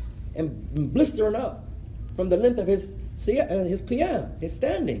pussing and blistering up from the length of his qiyam, his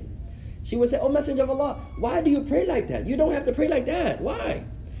standing. She would say, oh Messenger of Allah, why do you pray like that? You don't have to pray like that. Why?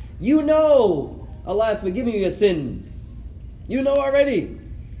 You know Allah is forgiving you your sins. You know already.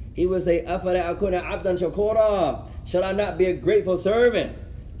 He would say, أَفَلَا أَكُونَ عَبْدًا شَكُورًا. Shall I not be a grateful servant?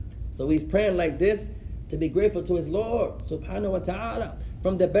 So he's praying like this to be grateful to his Lord, subhanahu wa ta'ala.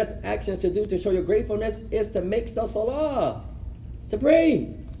 From the best actions to do to show your gratefulness is to make the salah, to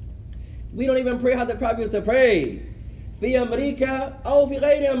pray. We don't even pray how the Prophet used to pray. في أمريكا أو في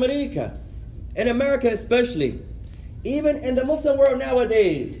غير أمريكا. In America especially. Even in the Muslim world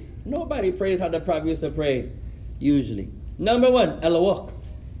nowadays, nobody prays how the Prophet used to pray, usually. Number one,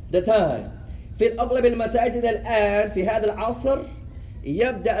 al-waqt, the time. في أغلب المساجد الآن في هذا العصر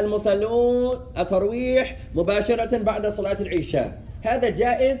يبدأ المصلون الترويح مباشرة بعد صلاة العشاء. هذا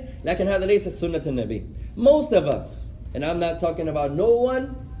جائز لكن هذا ليس سنة النبي. Most of us, and I'm not talking about no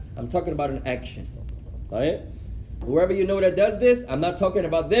one, I'm talking about an action. Right? Whoever you know that does this, I'm not talking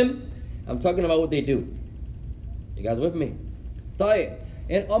about them, I'm talking about what they do. You guys with me? طيب.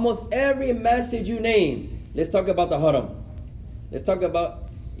 In almost every message you name, let's talk about the Haram. Let's talk about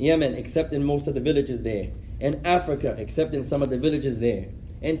Yemen, except in most of the villages there. In Africa, except in some of the villages there.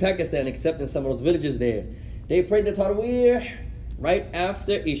 In Pakistan, except in some of those villages there. They pray the Tarweeh right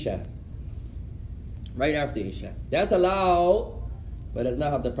after Isha. Right after Isha. That's allowed, but that's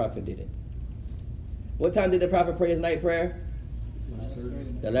not how the Prophet did it. What time did the Prophet pray his night prayer?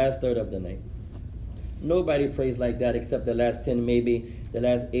 The last third of the night. Nobody prays like that except the last 10, maybe the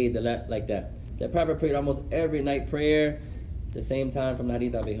last 8, like that. The Prophet prayed almost every night prayer the same time from the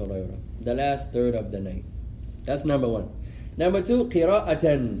Hadith of Abi Hurairah. The last third of the night. That's number one. Number two,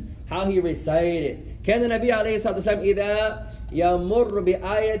 qira'atan. How he recited. كان النبي عليه الصلاة والسلام إذا يمر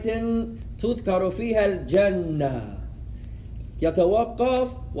بآية تذكر فيها الجنة يتوقف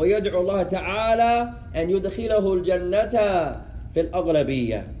ويدعو الله تعالى أن يدخله الجنة في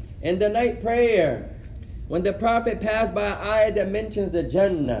الأغلبية. In the night prayer, when the Prophet passed by an ayah that mentions the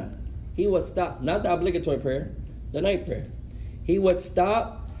Jannah, he would stop, not the obligatory prayer, the night prayer. He would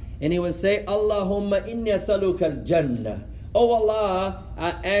stop and he would say, Allahumma inni as'aluka al-Jannah. Oh Allah, I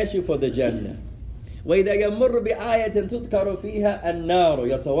ask you for the Jannah. وإذا يمر بآية تذكر فيها النار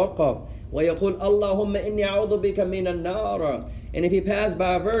يتوقف ويقول اللهم إني أعوذ بك من النار. And if he passed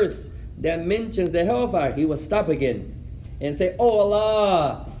by a verse that mentions the hellfire, he would stop again and say, oh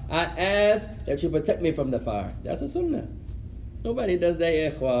Allah, I ask that you protect me from the fire. That's a sunnah. Nobody does that,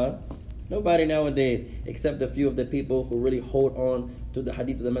 ikhwan. Nobody nowadays, except a few of the people who really hold on to the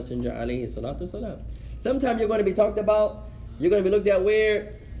hadith of the Messenger alayhi salatu wasalam. Sometimes you're going to be talked about, you're going to be looked at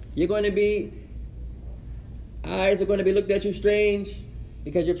weird, you're going to be, eyes are going to be looked at you strange,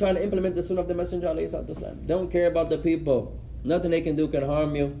 Because you're trying to implement the sunnah of the Messenger alayhi salatu wasalam. Don't care about the people. Nothing they can do can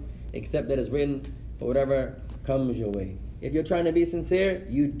harm you, except that it's written for whatever comes your way. If you're trying to be sincere,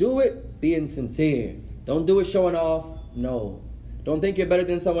 you do it being sincere. Don't do it showing off. No. Don't think you're better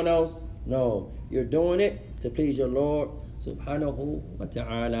than someone else. No. You're doing it to please your Lord subhanahu wa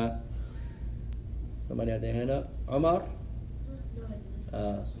ta'ala. Somebody had their hand up. Omar?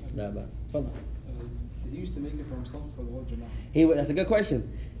 No. He used to make it for himself for the whole Jama'ah. That's a good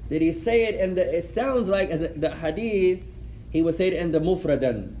question. Did he say it in the, it sounds like as the hadith, he would say it in the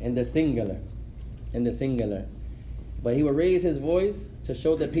mufradan, in the singular. But he would raise his voice to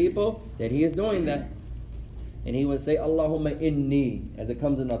show the people that he is doing that. And he would say, Allahumma inni, as it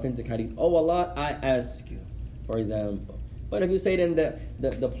comes in authentic hadith. Oh Allah, I ask you, for example. But if you say it in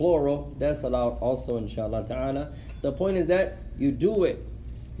the plural, that's allowed also, inshallah ta'ala. The point is that you do it.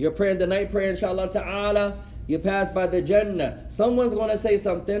 You're praying the night prayer, inshallah ta'ala. You pass by the Jannah. Someone's going to say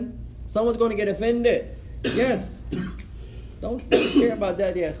something. Someone's going to get offended. Yes. Don't care about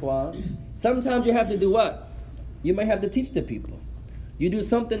that, ya ikhwan. Sometimes you have to do what? You might have to teach the people. You do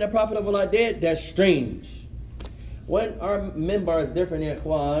something the Prophet of Allah did that's strange. When our minbar is different, ya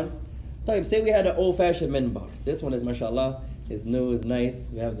ikhwan, say we had an old-fashioned minbar. This one is, mashallah, it's new, it's nice.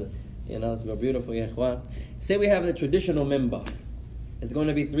 We have the, it's real beautiful, ya ikhwan. Say we have the traditional minbar. It's going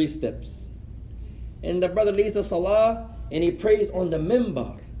to be 3 steps. And the brother leads the salah and he prays on the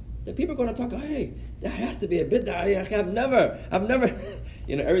minbar. The people are going to talk, hey, that has to be a bid'ah. I've never,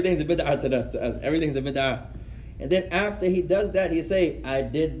 everything's a bid'ah to us. Everything's a bid'ah. And then after he does that, he say, I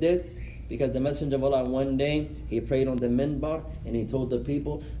did this because the Messenger of Allah one day, he prayed on the minbar and he told the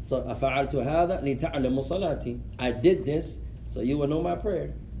people, so أَفَعَلْتُ هَذَا لِتَعْلَمُوا صَلَاتِي. I did this so you will know my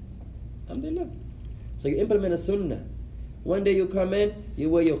prayer. Alhamdulillah. So you implement a sunnah. One day you come in, you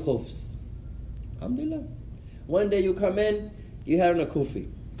wear your khufs. Alhamdulillah. One day you come in, you have a kufi.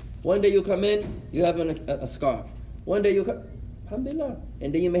 One day you come in, you have a scarf. One day you come, alhamdulillah.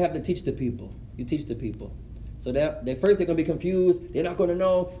 And then you may have to teach the people. You teach the people. So that first they're going to be confused. They're not going to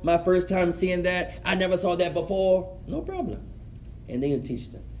know, my first time seeing that, I never saw that before. No problem. And then you teach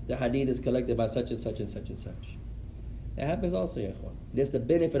them. The hadith is collected by such and such and such and such. That happens also, ya ikhwan. That's the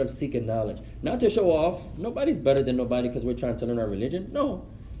benefit of seeking knowledge. Not to show off. Nobody's better than nobody because we're trying to learn our religion. No.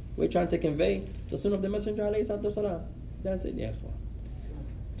 We're trying to convey the sunnah of the Messenger alayhi salatu wasalam. That's it, ya ikhwan.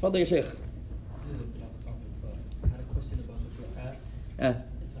 Tfadal ya shaykh. This is a bit off topic, but I had a question about the dua.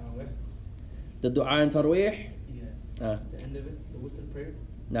 The dua in Tarweeh? Yeah. The end of it, the witr prayer.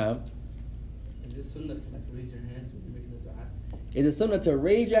 No. Is it sunnah to raise your hands when you're making the dua? Is it sunnah to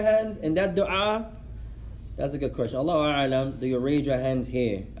raise your hands in that dua? That's a good question. Allahu a'lam, do you raise your hands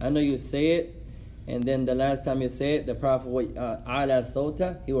here? I know you say it, and then the last time you say it, the Prophet ala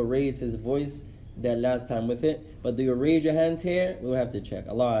sota, he will raise his voice that last time with it. But do you raise your hands here? We'll have to check.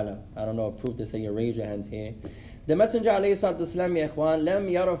 Allahu a'lam. I don't know a proof to say you raise your hands here. The Messenger alayhi salatu wasalam, ya ikhwan, lam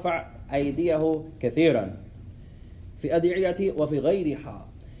yarfa' aydiyahu kathiran fi adiyati wa fi ghayriha.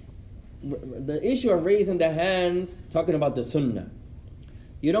 The issue of raising the hands, talking about the sunnah,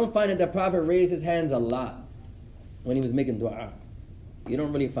 you don't find that the Prophet raised his hands a lot when he was making dua. You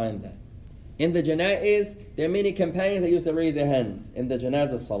don't really find that. In the janaiz, there are many companions that used to raise their hands in the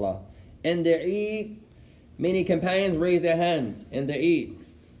janazah salah. In the Eid, many companions raise their hands in the Eid.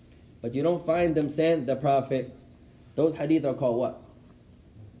 But you don't find them saying the Prophet. Those hadith are called what?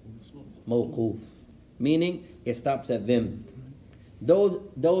 Mawquf. Meaning, it stops at them. Those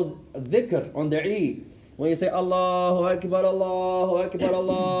dhikr on the Eid, when you say Allahu Akbar, Allahu Akbar,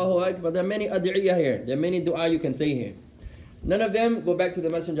 Allahu Akbar, there are many ad'iyah here. There are many dua you can say here. None of them go back to the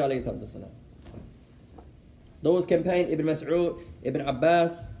Messenger alayhi salatu wasalam. Those companions, Ibn Mas'ud, Ibn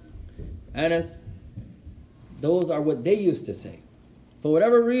Abbas, Anas, those are what they used to say. For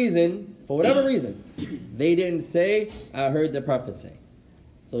whatever reason, they didn't say, I heard the Prophet say.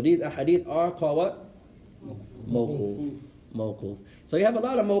 So these ahadith are called what? Mawquf. So you have a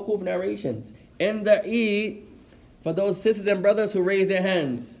lot of mawquf narrations. In the Eid, for those sisters and brothers who raise their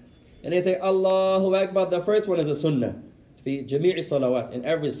hands, and they say, Allahu Akbar, the first one is a sunnah. Fi jami'i salawat, in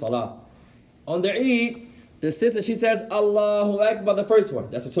every salah. On the Eid, the sister, she says, Allahu Akbar, the first one,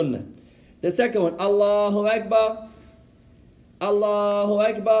 that's a sunnah. The second one, Allahu Akbar, Allahu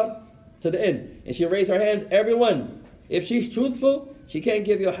Akbar, to the end. And she raised her hands, everyone. If she's truthful, she can't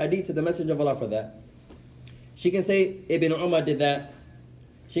give you a hadith to the Messenger of Allah for that. She can say, Ibn Umar did that.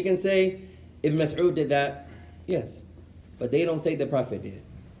 She can say, Ibn Mas'ud did that. Yes. But they don't say the Prophet did.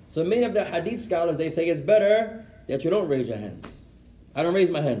 So many of the hadith scholars, they say it's better that you don't raise your hands. I don't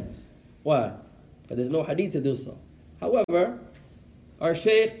raise my hands. Why? Because there's no hadith to do so. However, our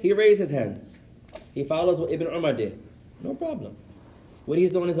shaykh, he raised his hands. He follows what Ibn Umar did. No problem. what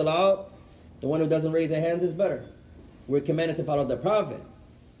he's doing is allowed, the one who doesn't raise their hands is better. We're commanded to follow the Prophet.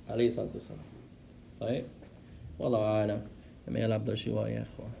 Alayhi salatu wasalam. Right? Wallahu a'lam. May Allah bless you all, ya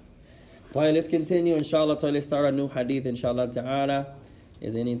ikhwan. Let's continue, inshallah. Let's start a new hadith, inshallah ta'ala.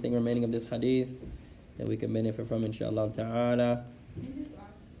 Is there anything remaining of this hadith that we can benefit from, inshallah ta'ala?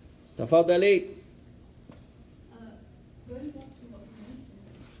 Tafadali. Going back to what you mentioned,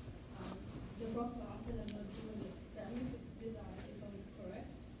 the Prophet ﷺ was doing it. That means it's bid'ah, if I'm correct.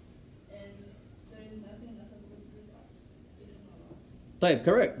 And there is nothing that has with bid'ah. It is not wrong.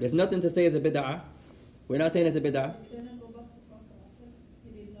 Correct. There's nothing to say it's a bid'ah. We're not saying it's a bid'ah. It doesn't go back to the Prophet ﷺ.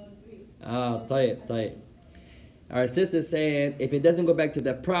 He did not agree. طيب. Our sister's saying, if it doesn't go back to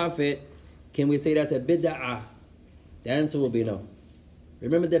the Prophet, can we say that's a bid'ah? The answer will be no.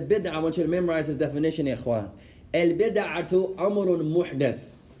 Remember that bid'ah, I want you to memorize this definition, ikhwan. Al-bid'atu amrun muhdath.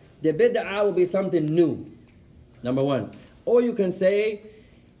 The bid'ah will be something new. Number one. Or you can say,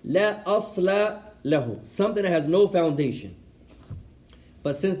 la asla lahu. Something that has no foundation.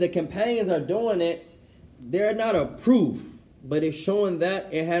 But since the companions are doing it, they're not a proof, but it's showing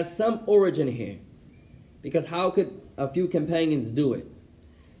that it has some origin here. Because how could a few companions do it?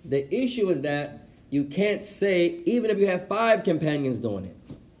 The issue is that you can't say, even if you have 5 companions doing it,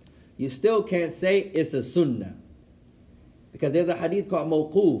 you still can't say it's a sunnah. Because there's a hadith called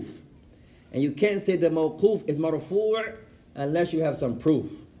mawquf. And you can't say that mawquf is marfu' unless you have some proof.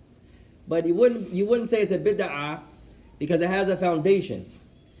 But you wouldn't say it's a bid'ah because it has a foundation.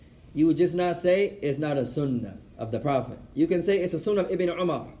 You would just not say it's not a sunnah of the Prophet. You can say it's a sunnah of Ibn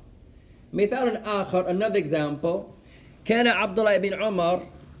Umar. مثال آخر, another example, كان عبد الله بن عمر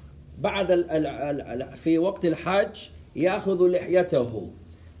بعد في وقت الحج يأخذ لحيته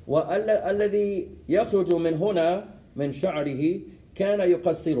والذي يخرج من هنا من شعره كان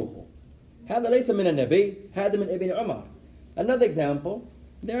يقصره. هذا ليس من النبي, هذا من ابن عمر. Another example,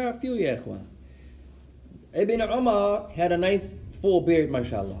 there are a few يا إخوان. Ibn Umar had a nice full beard,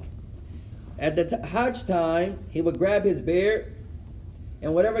 mashallah. At the Hajj time, he would grab his beard,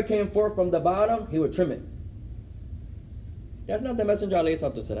 and whatever came forth from the bottom, he would trim it. That's not the Messenger alayhi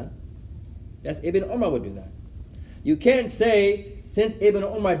salatu wasalam. That's Ibn Umar would do that. You can't say, since Ibn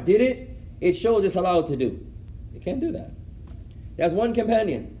Umar did it, it shows it's allowed to do. You can't do that. That's one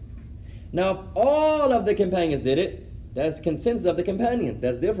companion. Now, if all of the companions did it, that's consensus of the companions.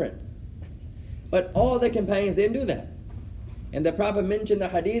 That's different. But all the companions didn't do that. And the Prophet mentioned the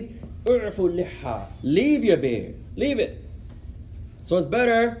hadith, "U'fu liha." Leave your beard. Leave it. So it's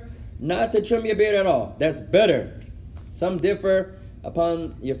better not to trim your beard at all. That's better. Some differ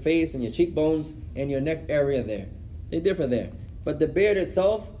upon your face and your cheekbones and your neck area there. They differ there. But the beard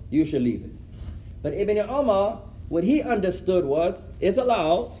itself, you should leave it. But Ibn Umar, what he understood was, it's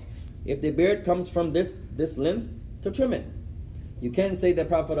allowed if the beard comes from this length to trim it. You can't say the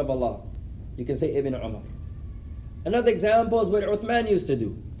Prophet of Allah. You can say Ibn Umar. Another example is what Uthman used to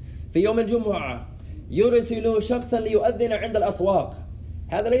do. في يوم الجمعة يرسل شخصا ليؤذن عند الأسواق.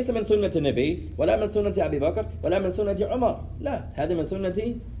 هذا ليس من سنة النبي ولا من سنة أبي بكر ولا من سنة عمر. لا, هذا من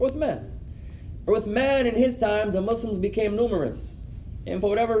سنة Uthman. Uthman, in his time, the Muslims became numerous. And for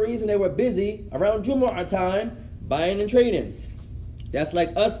whatever reason, they were busy around Jumu'ah time buying and trading. That's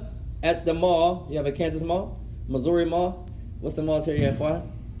like us at the mall. You have a Kansas mall? Missouri mall? What's the malls here, ya ikhwan?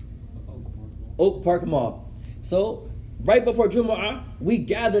 Oak Park Mall. So, right before Jumu'ah, we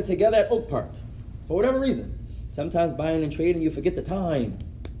gather together at Oak Park. For whatever reason. Sometimes buying and trading, you forget the time.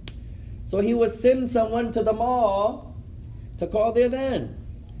 So he would send someone to the mall to call their adhan.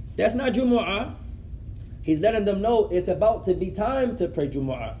 That's not Jumu'ah. He's letting them know it's about to be time to pray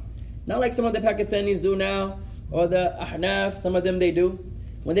Jumu'ah. Not like some of the Pakistanis do now, or the Ahnaf, some of them they do.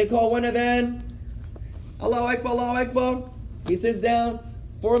 When they call one adhan, Allahu Akbar, Allahu Akbar, he sits down,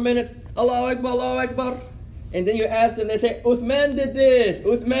 4 minutes, Allahu Akbar, Allahu Akbar. And then you ask them, they say, Uthman did this,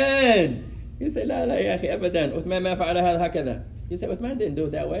 Uthman. You say, La la ya akhi abadan, Uthman ma fa'ala hadha hakadha. You say, Uthman didn't do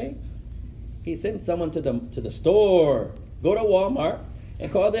it that way. He sent someone to the store, go to Walmart,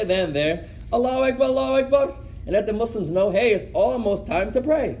 and call their adhan there, Allahu Akbar, Allahu Akbar, and let the Muslims know, hey, it's almost time to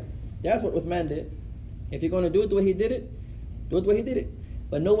pray. That's what Uthman did. If you're going to do it the way he did it, do it the way he did it.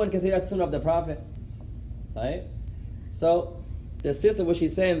 But no one can say that's sunnah of the Prophet. Right? So, the sister, what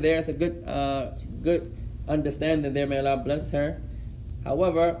she's saying there is a good understanding there. May Allah bless her.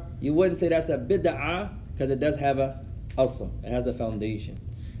 However, you wouldn't say that's a bid'ah because it does have a asl. It has a foundation.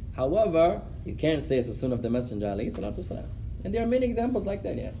 However, you can't say it's a sunnah of the Messenger alayhi salatu wasalam. And there are many examples like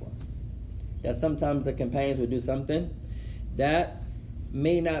that, ya ikhwan. That sometimes the companions would do something that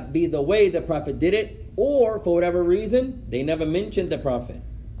may not be the way the Prophet did it, or for whatever reason, they never mentioned the Prophet.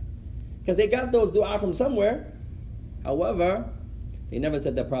 Because they got those dua from somewhere. However, They never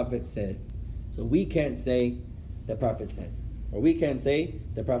said the Prophet said. So we can't say the Prophet said. Or we can't say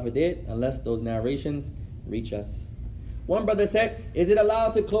the Prophet did unless those narrations reach us. One brother said, is it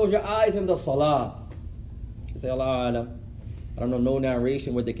allowed to close your eyes in the salah? You say, Allah Alam. I don't know no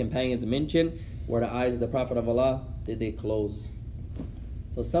narration where the companions mention where the eyes of the Prophet of Allah, did they close?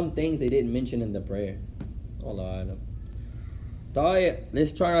 So some things they didn't mention in the prayer. Allah Alam.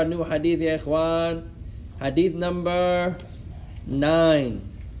 Let's try our new hadith, ya ikhwan. Hadith number 9.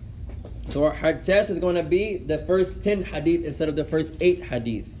 So our test is going to be the first 10 hadith instead of the first 8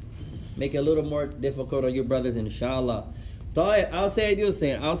 hadith. Make it a little more difficult on you brothers, inshallah. I'll say it, you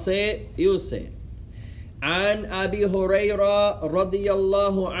say it. I'll say it, you say it. عن أبي هريرة رضي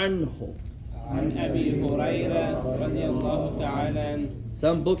الله عنه. عن أبي هريرة رضي الله تعالى عنه.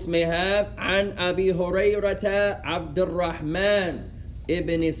 Some books may have عن أبي هريرة عبد الرحمن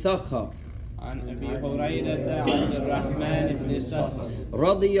ابن صخر. عن أبي هريرة عبد الرحمن بن صخر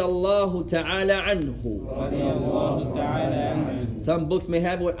رضي الله تعالى عنه. رضي الله تعالى عنه. Some books may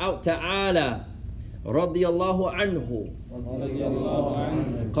have without تعالى. رضي الله عنه. رضي الله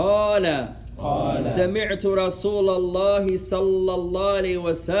عنه. قال قال سمعت رسول الله صلى الله عليه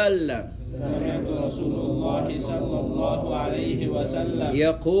وسلم سمعت رسول الله صلى الله عليه وسلم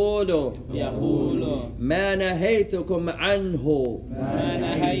يقول يقول ما نهيتكم عنه ما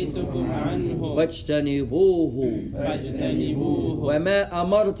نهيتكم عنه فاجتنبوه فاجتنبوه وما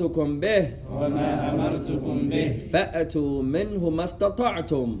أمرتكم به وما أمرتكم به فأتوا منه ما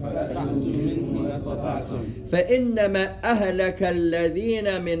استطعتم فأتوا منه ما استطعتم فإنما أهلك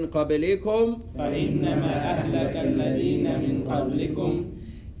الذين من قبلكم فإنما أهلك الذين من قبلكم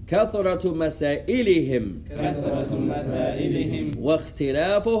كثرة مسائلهم كثرة مسائلهم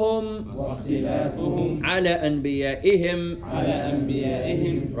واختلافهم واختلافهم على أنبيائهم على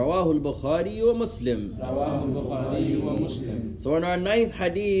أنبيائهم رواه البخاري ومسلم. رواه البخاري ومسلم. So in our 9th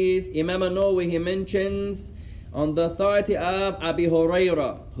hadith, Imam an-Nawawi, he mentions on the authority of Abi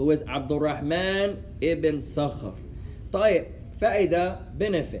Hurairah, who is Abdul Rahman ibn Sakhar. طيب, فائدة,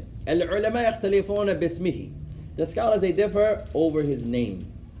 benefit. العلماء يختلفون باسمه. The scholars, they differ over his name.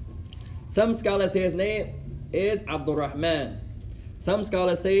 Some scholars say his name is Abdul Rahman. Some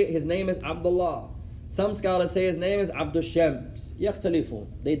scholars say his name is Abdullah. Some scholars say his name is Abdul Shams. يختلفون.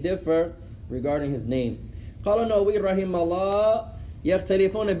 They differ regarding his name. قال النووي رحمه الله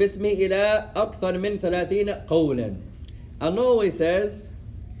يختلفون باسمه إلى أكثر من 30 قولا. An-Nawawi says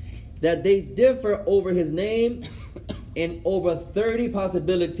that they differ over his name in over 30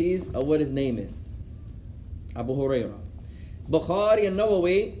 possibilities of what his name is. Abu Hurairah. Bukhari and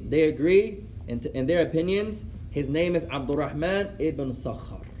Nawawi, they agree in their opinions, his name is Abdul Rahman ibn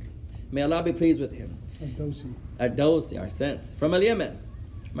Sakhar. May Allah be pleased with him. Ad-Dawsi, I sent from Al-Yemen.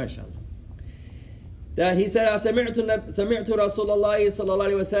 MashaAllah. That he said, سمعت رسول الله صلى الله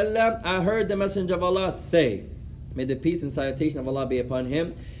عليه وسلم, I heard the Messenger of Allah say, may the peace and salutation of Allah be upon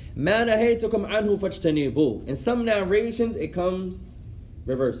him, ما نهيتكم عنه فاجتنبوه. In some narrations it comes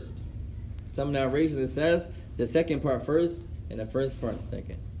reversed. Some narrations it says the second part first and the first part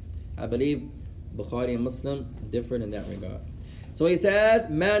second. I believe Bukhari and Muslim different in that regard. So he says,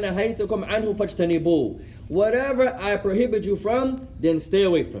 مَا نَهَيْتُكُمْ عَنْهُ فَاجْتَنِبُوهُ. Whatever I prohibit you from, then stay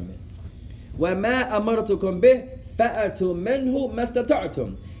away from it. وَمَا أَمَرْتُكُمْ بِهِ فَأَتُوا مِنْهُ مَا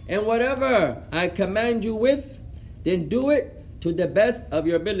اسْتَطَعْتُمْ. And whatever I command you with, then do it to the best of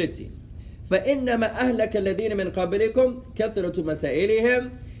your ability. فَإِنَّمَا أَهْلَكَ الَّذِينَ مِنْ قَبْلِكُمْ كَثْرَةُ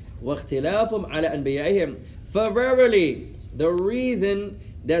مَسَائِلِهِمْ وَاخْتِلَافٌ عَلَى أَنْبِيَائِهِمْ. For verily, the reason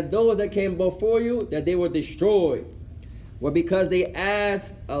that those that came before you, that they were destroyed, were because they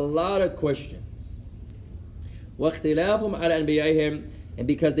asked a lot of questions. وَاخْتِلَافٌ عَلَى أَنْبِيَائِهِمْ. And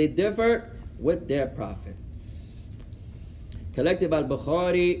because they differed with their prophets. Collected by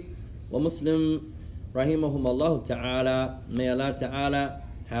Bukhari wa Muslim, rahimahum Allah ta'ala. May Allah ta'ala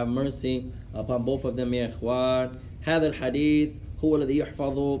have mercy upon both of them, ya ikhwan. هذا الحديث هو الذي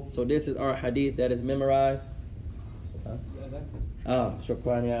يحفظ. So this is our hadith that is memorized.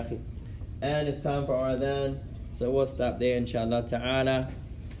 Shukran ya akhi. And it's time for our adhan. So we'll stop there, inshallah ta'ala.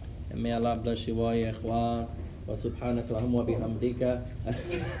 And may Allah bless you all, ya ikhwan. وسبحانك اللهم وبحمدك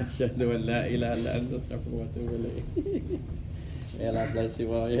أشهد أن لا إله إلا أنت أستغفرك وأتوب إليك. May Allah bless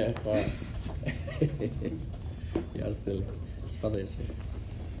you all, ya ikhwan. Ya Asili. تفضل يا شيخ.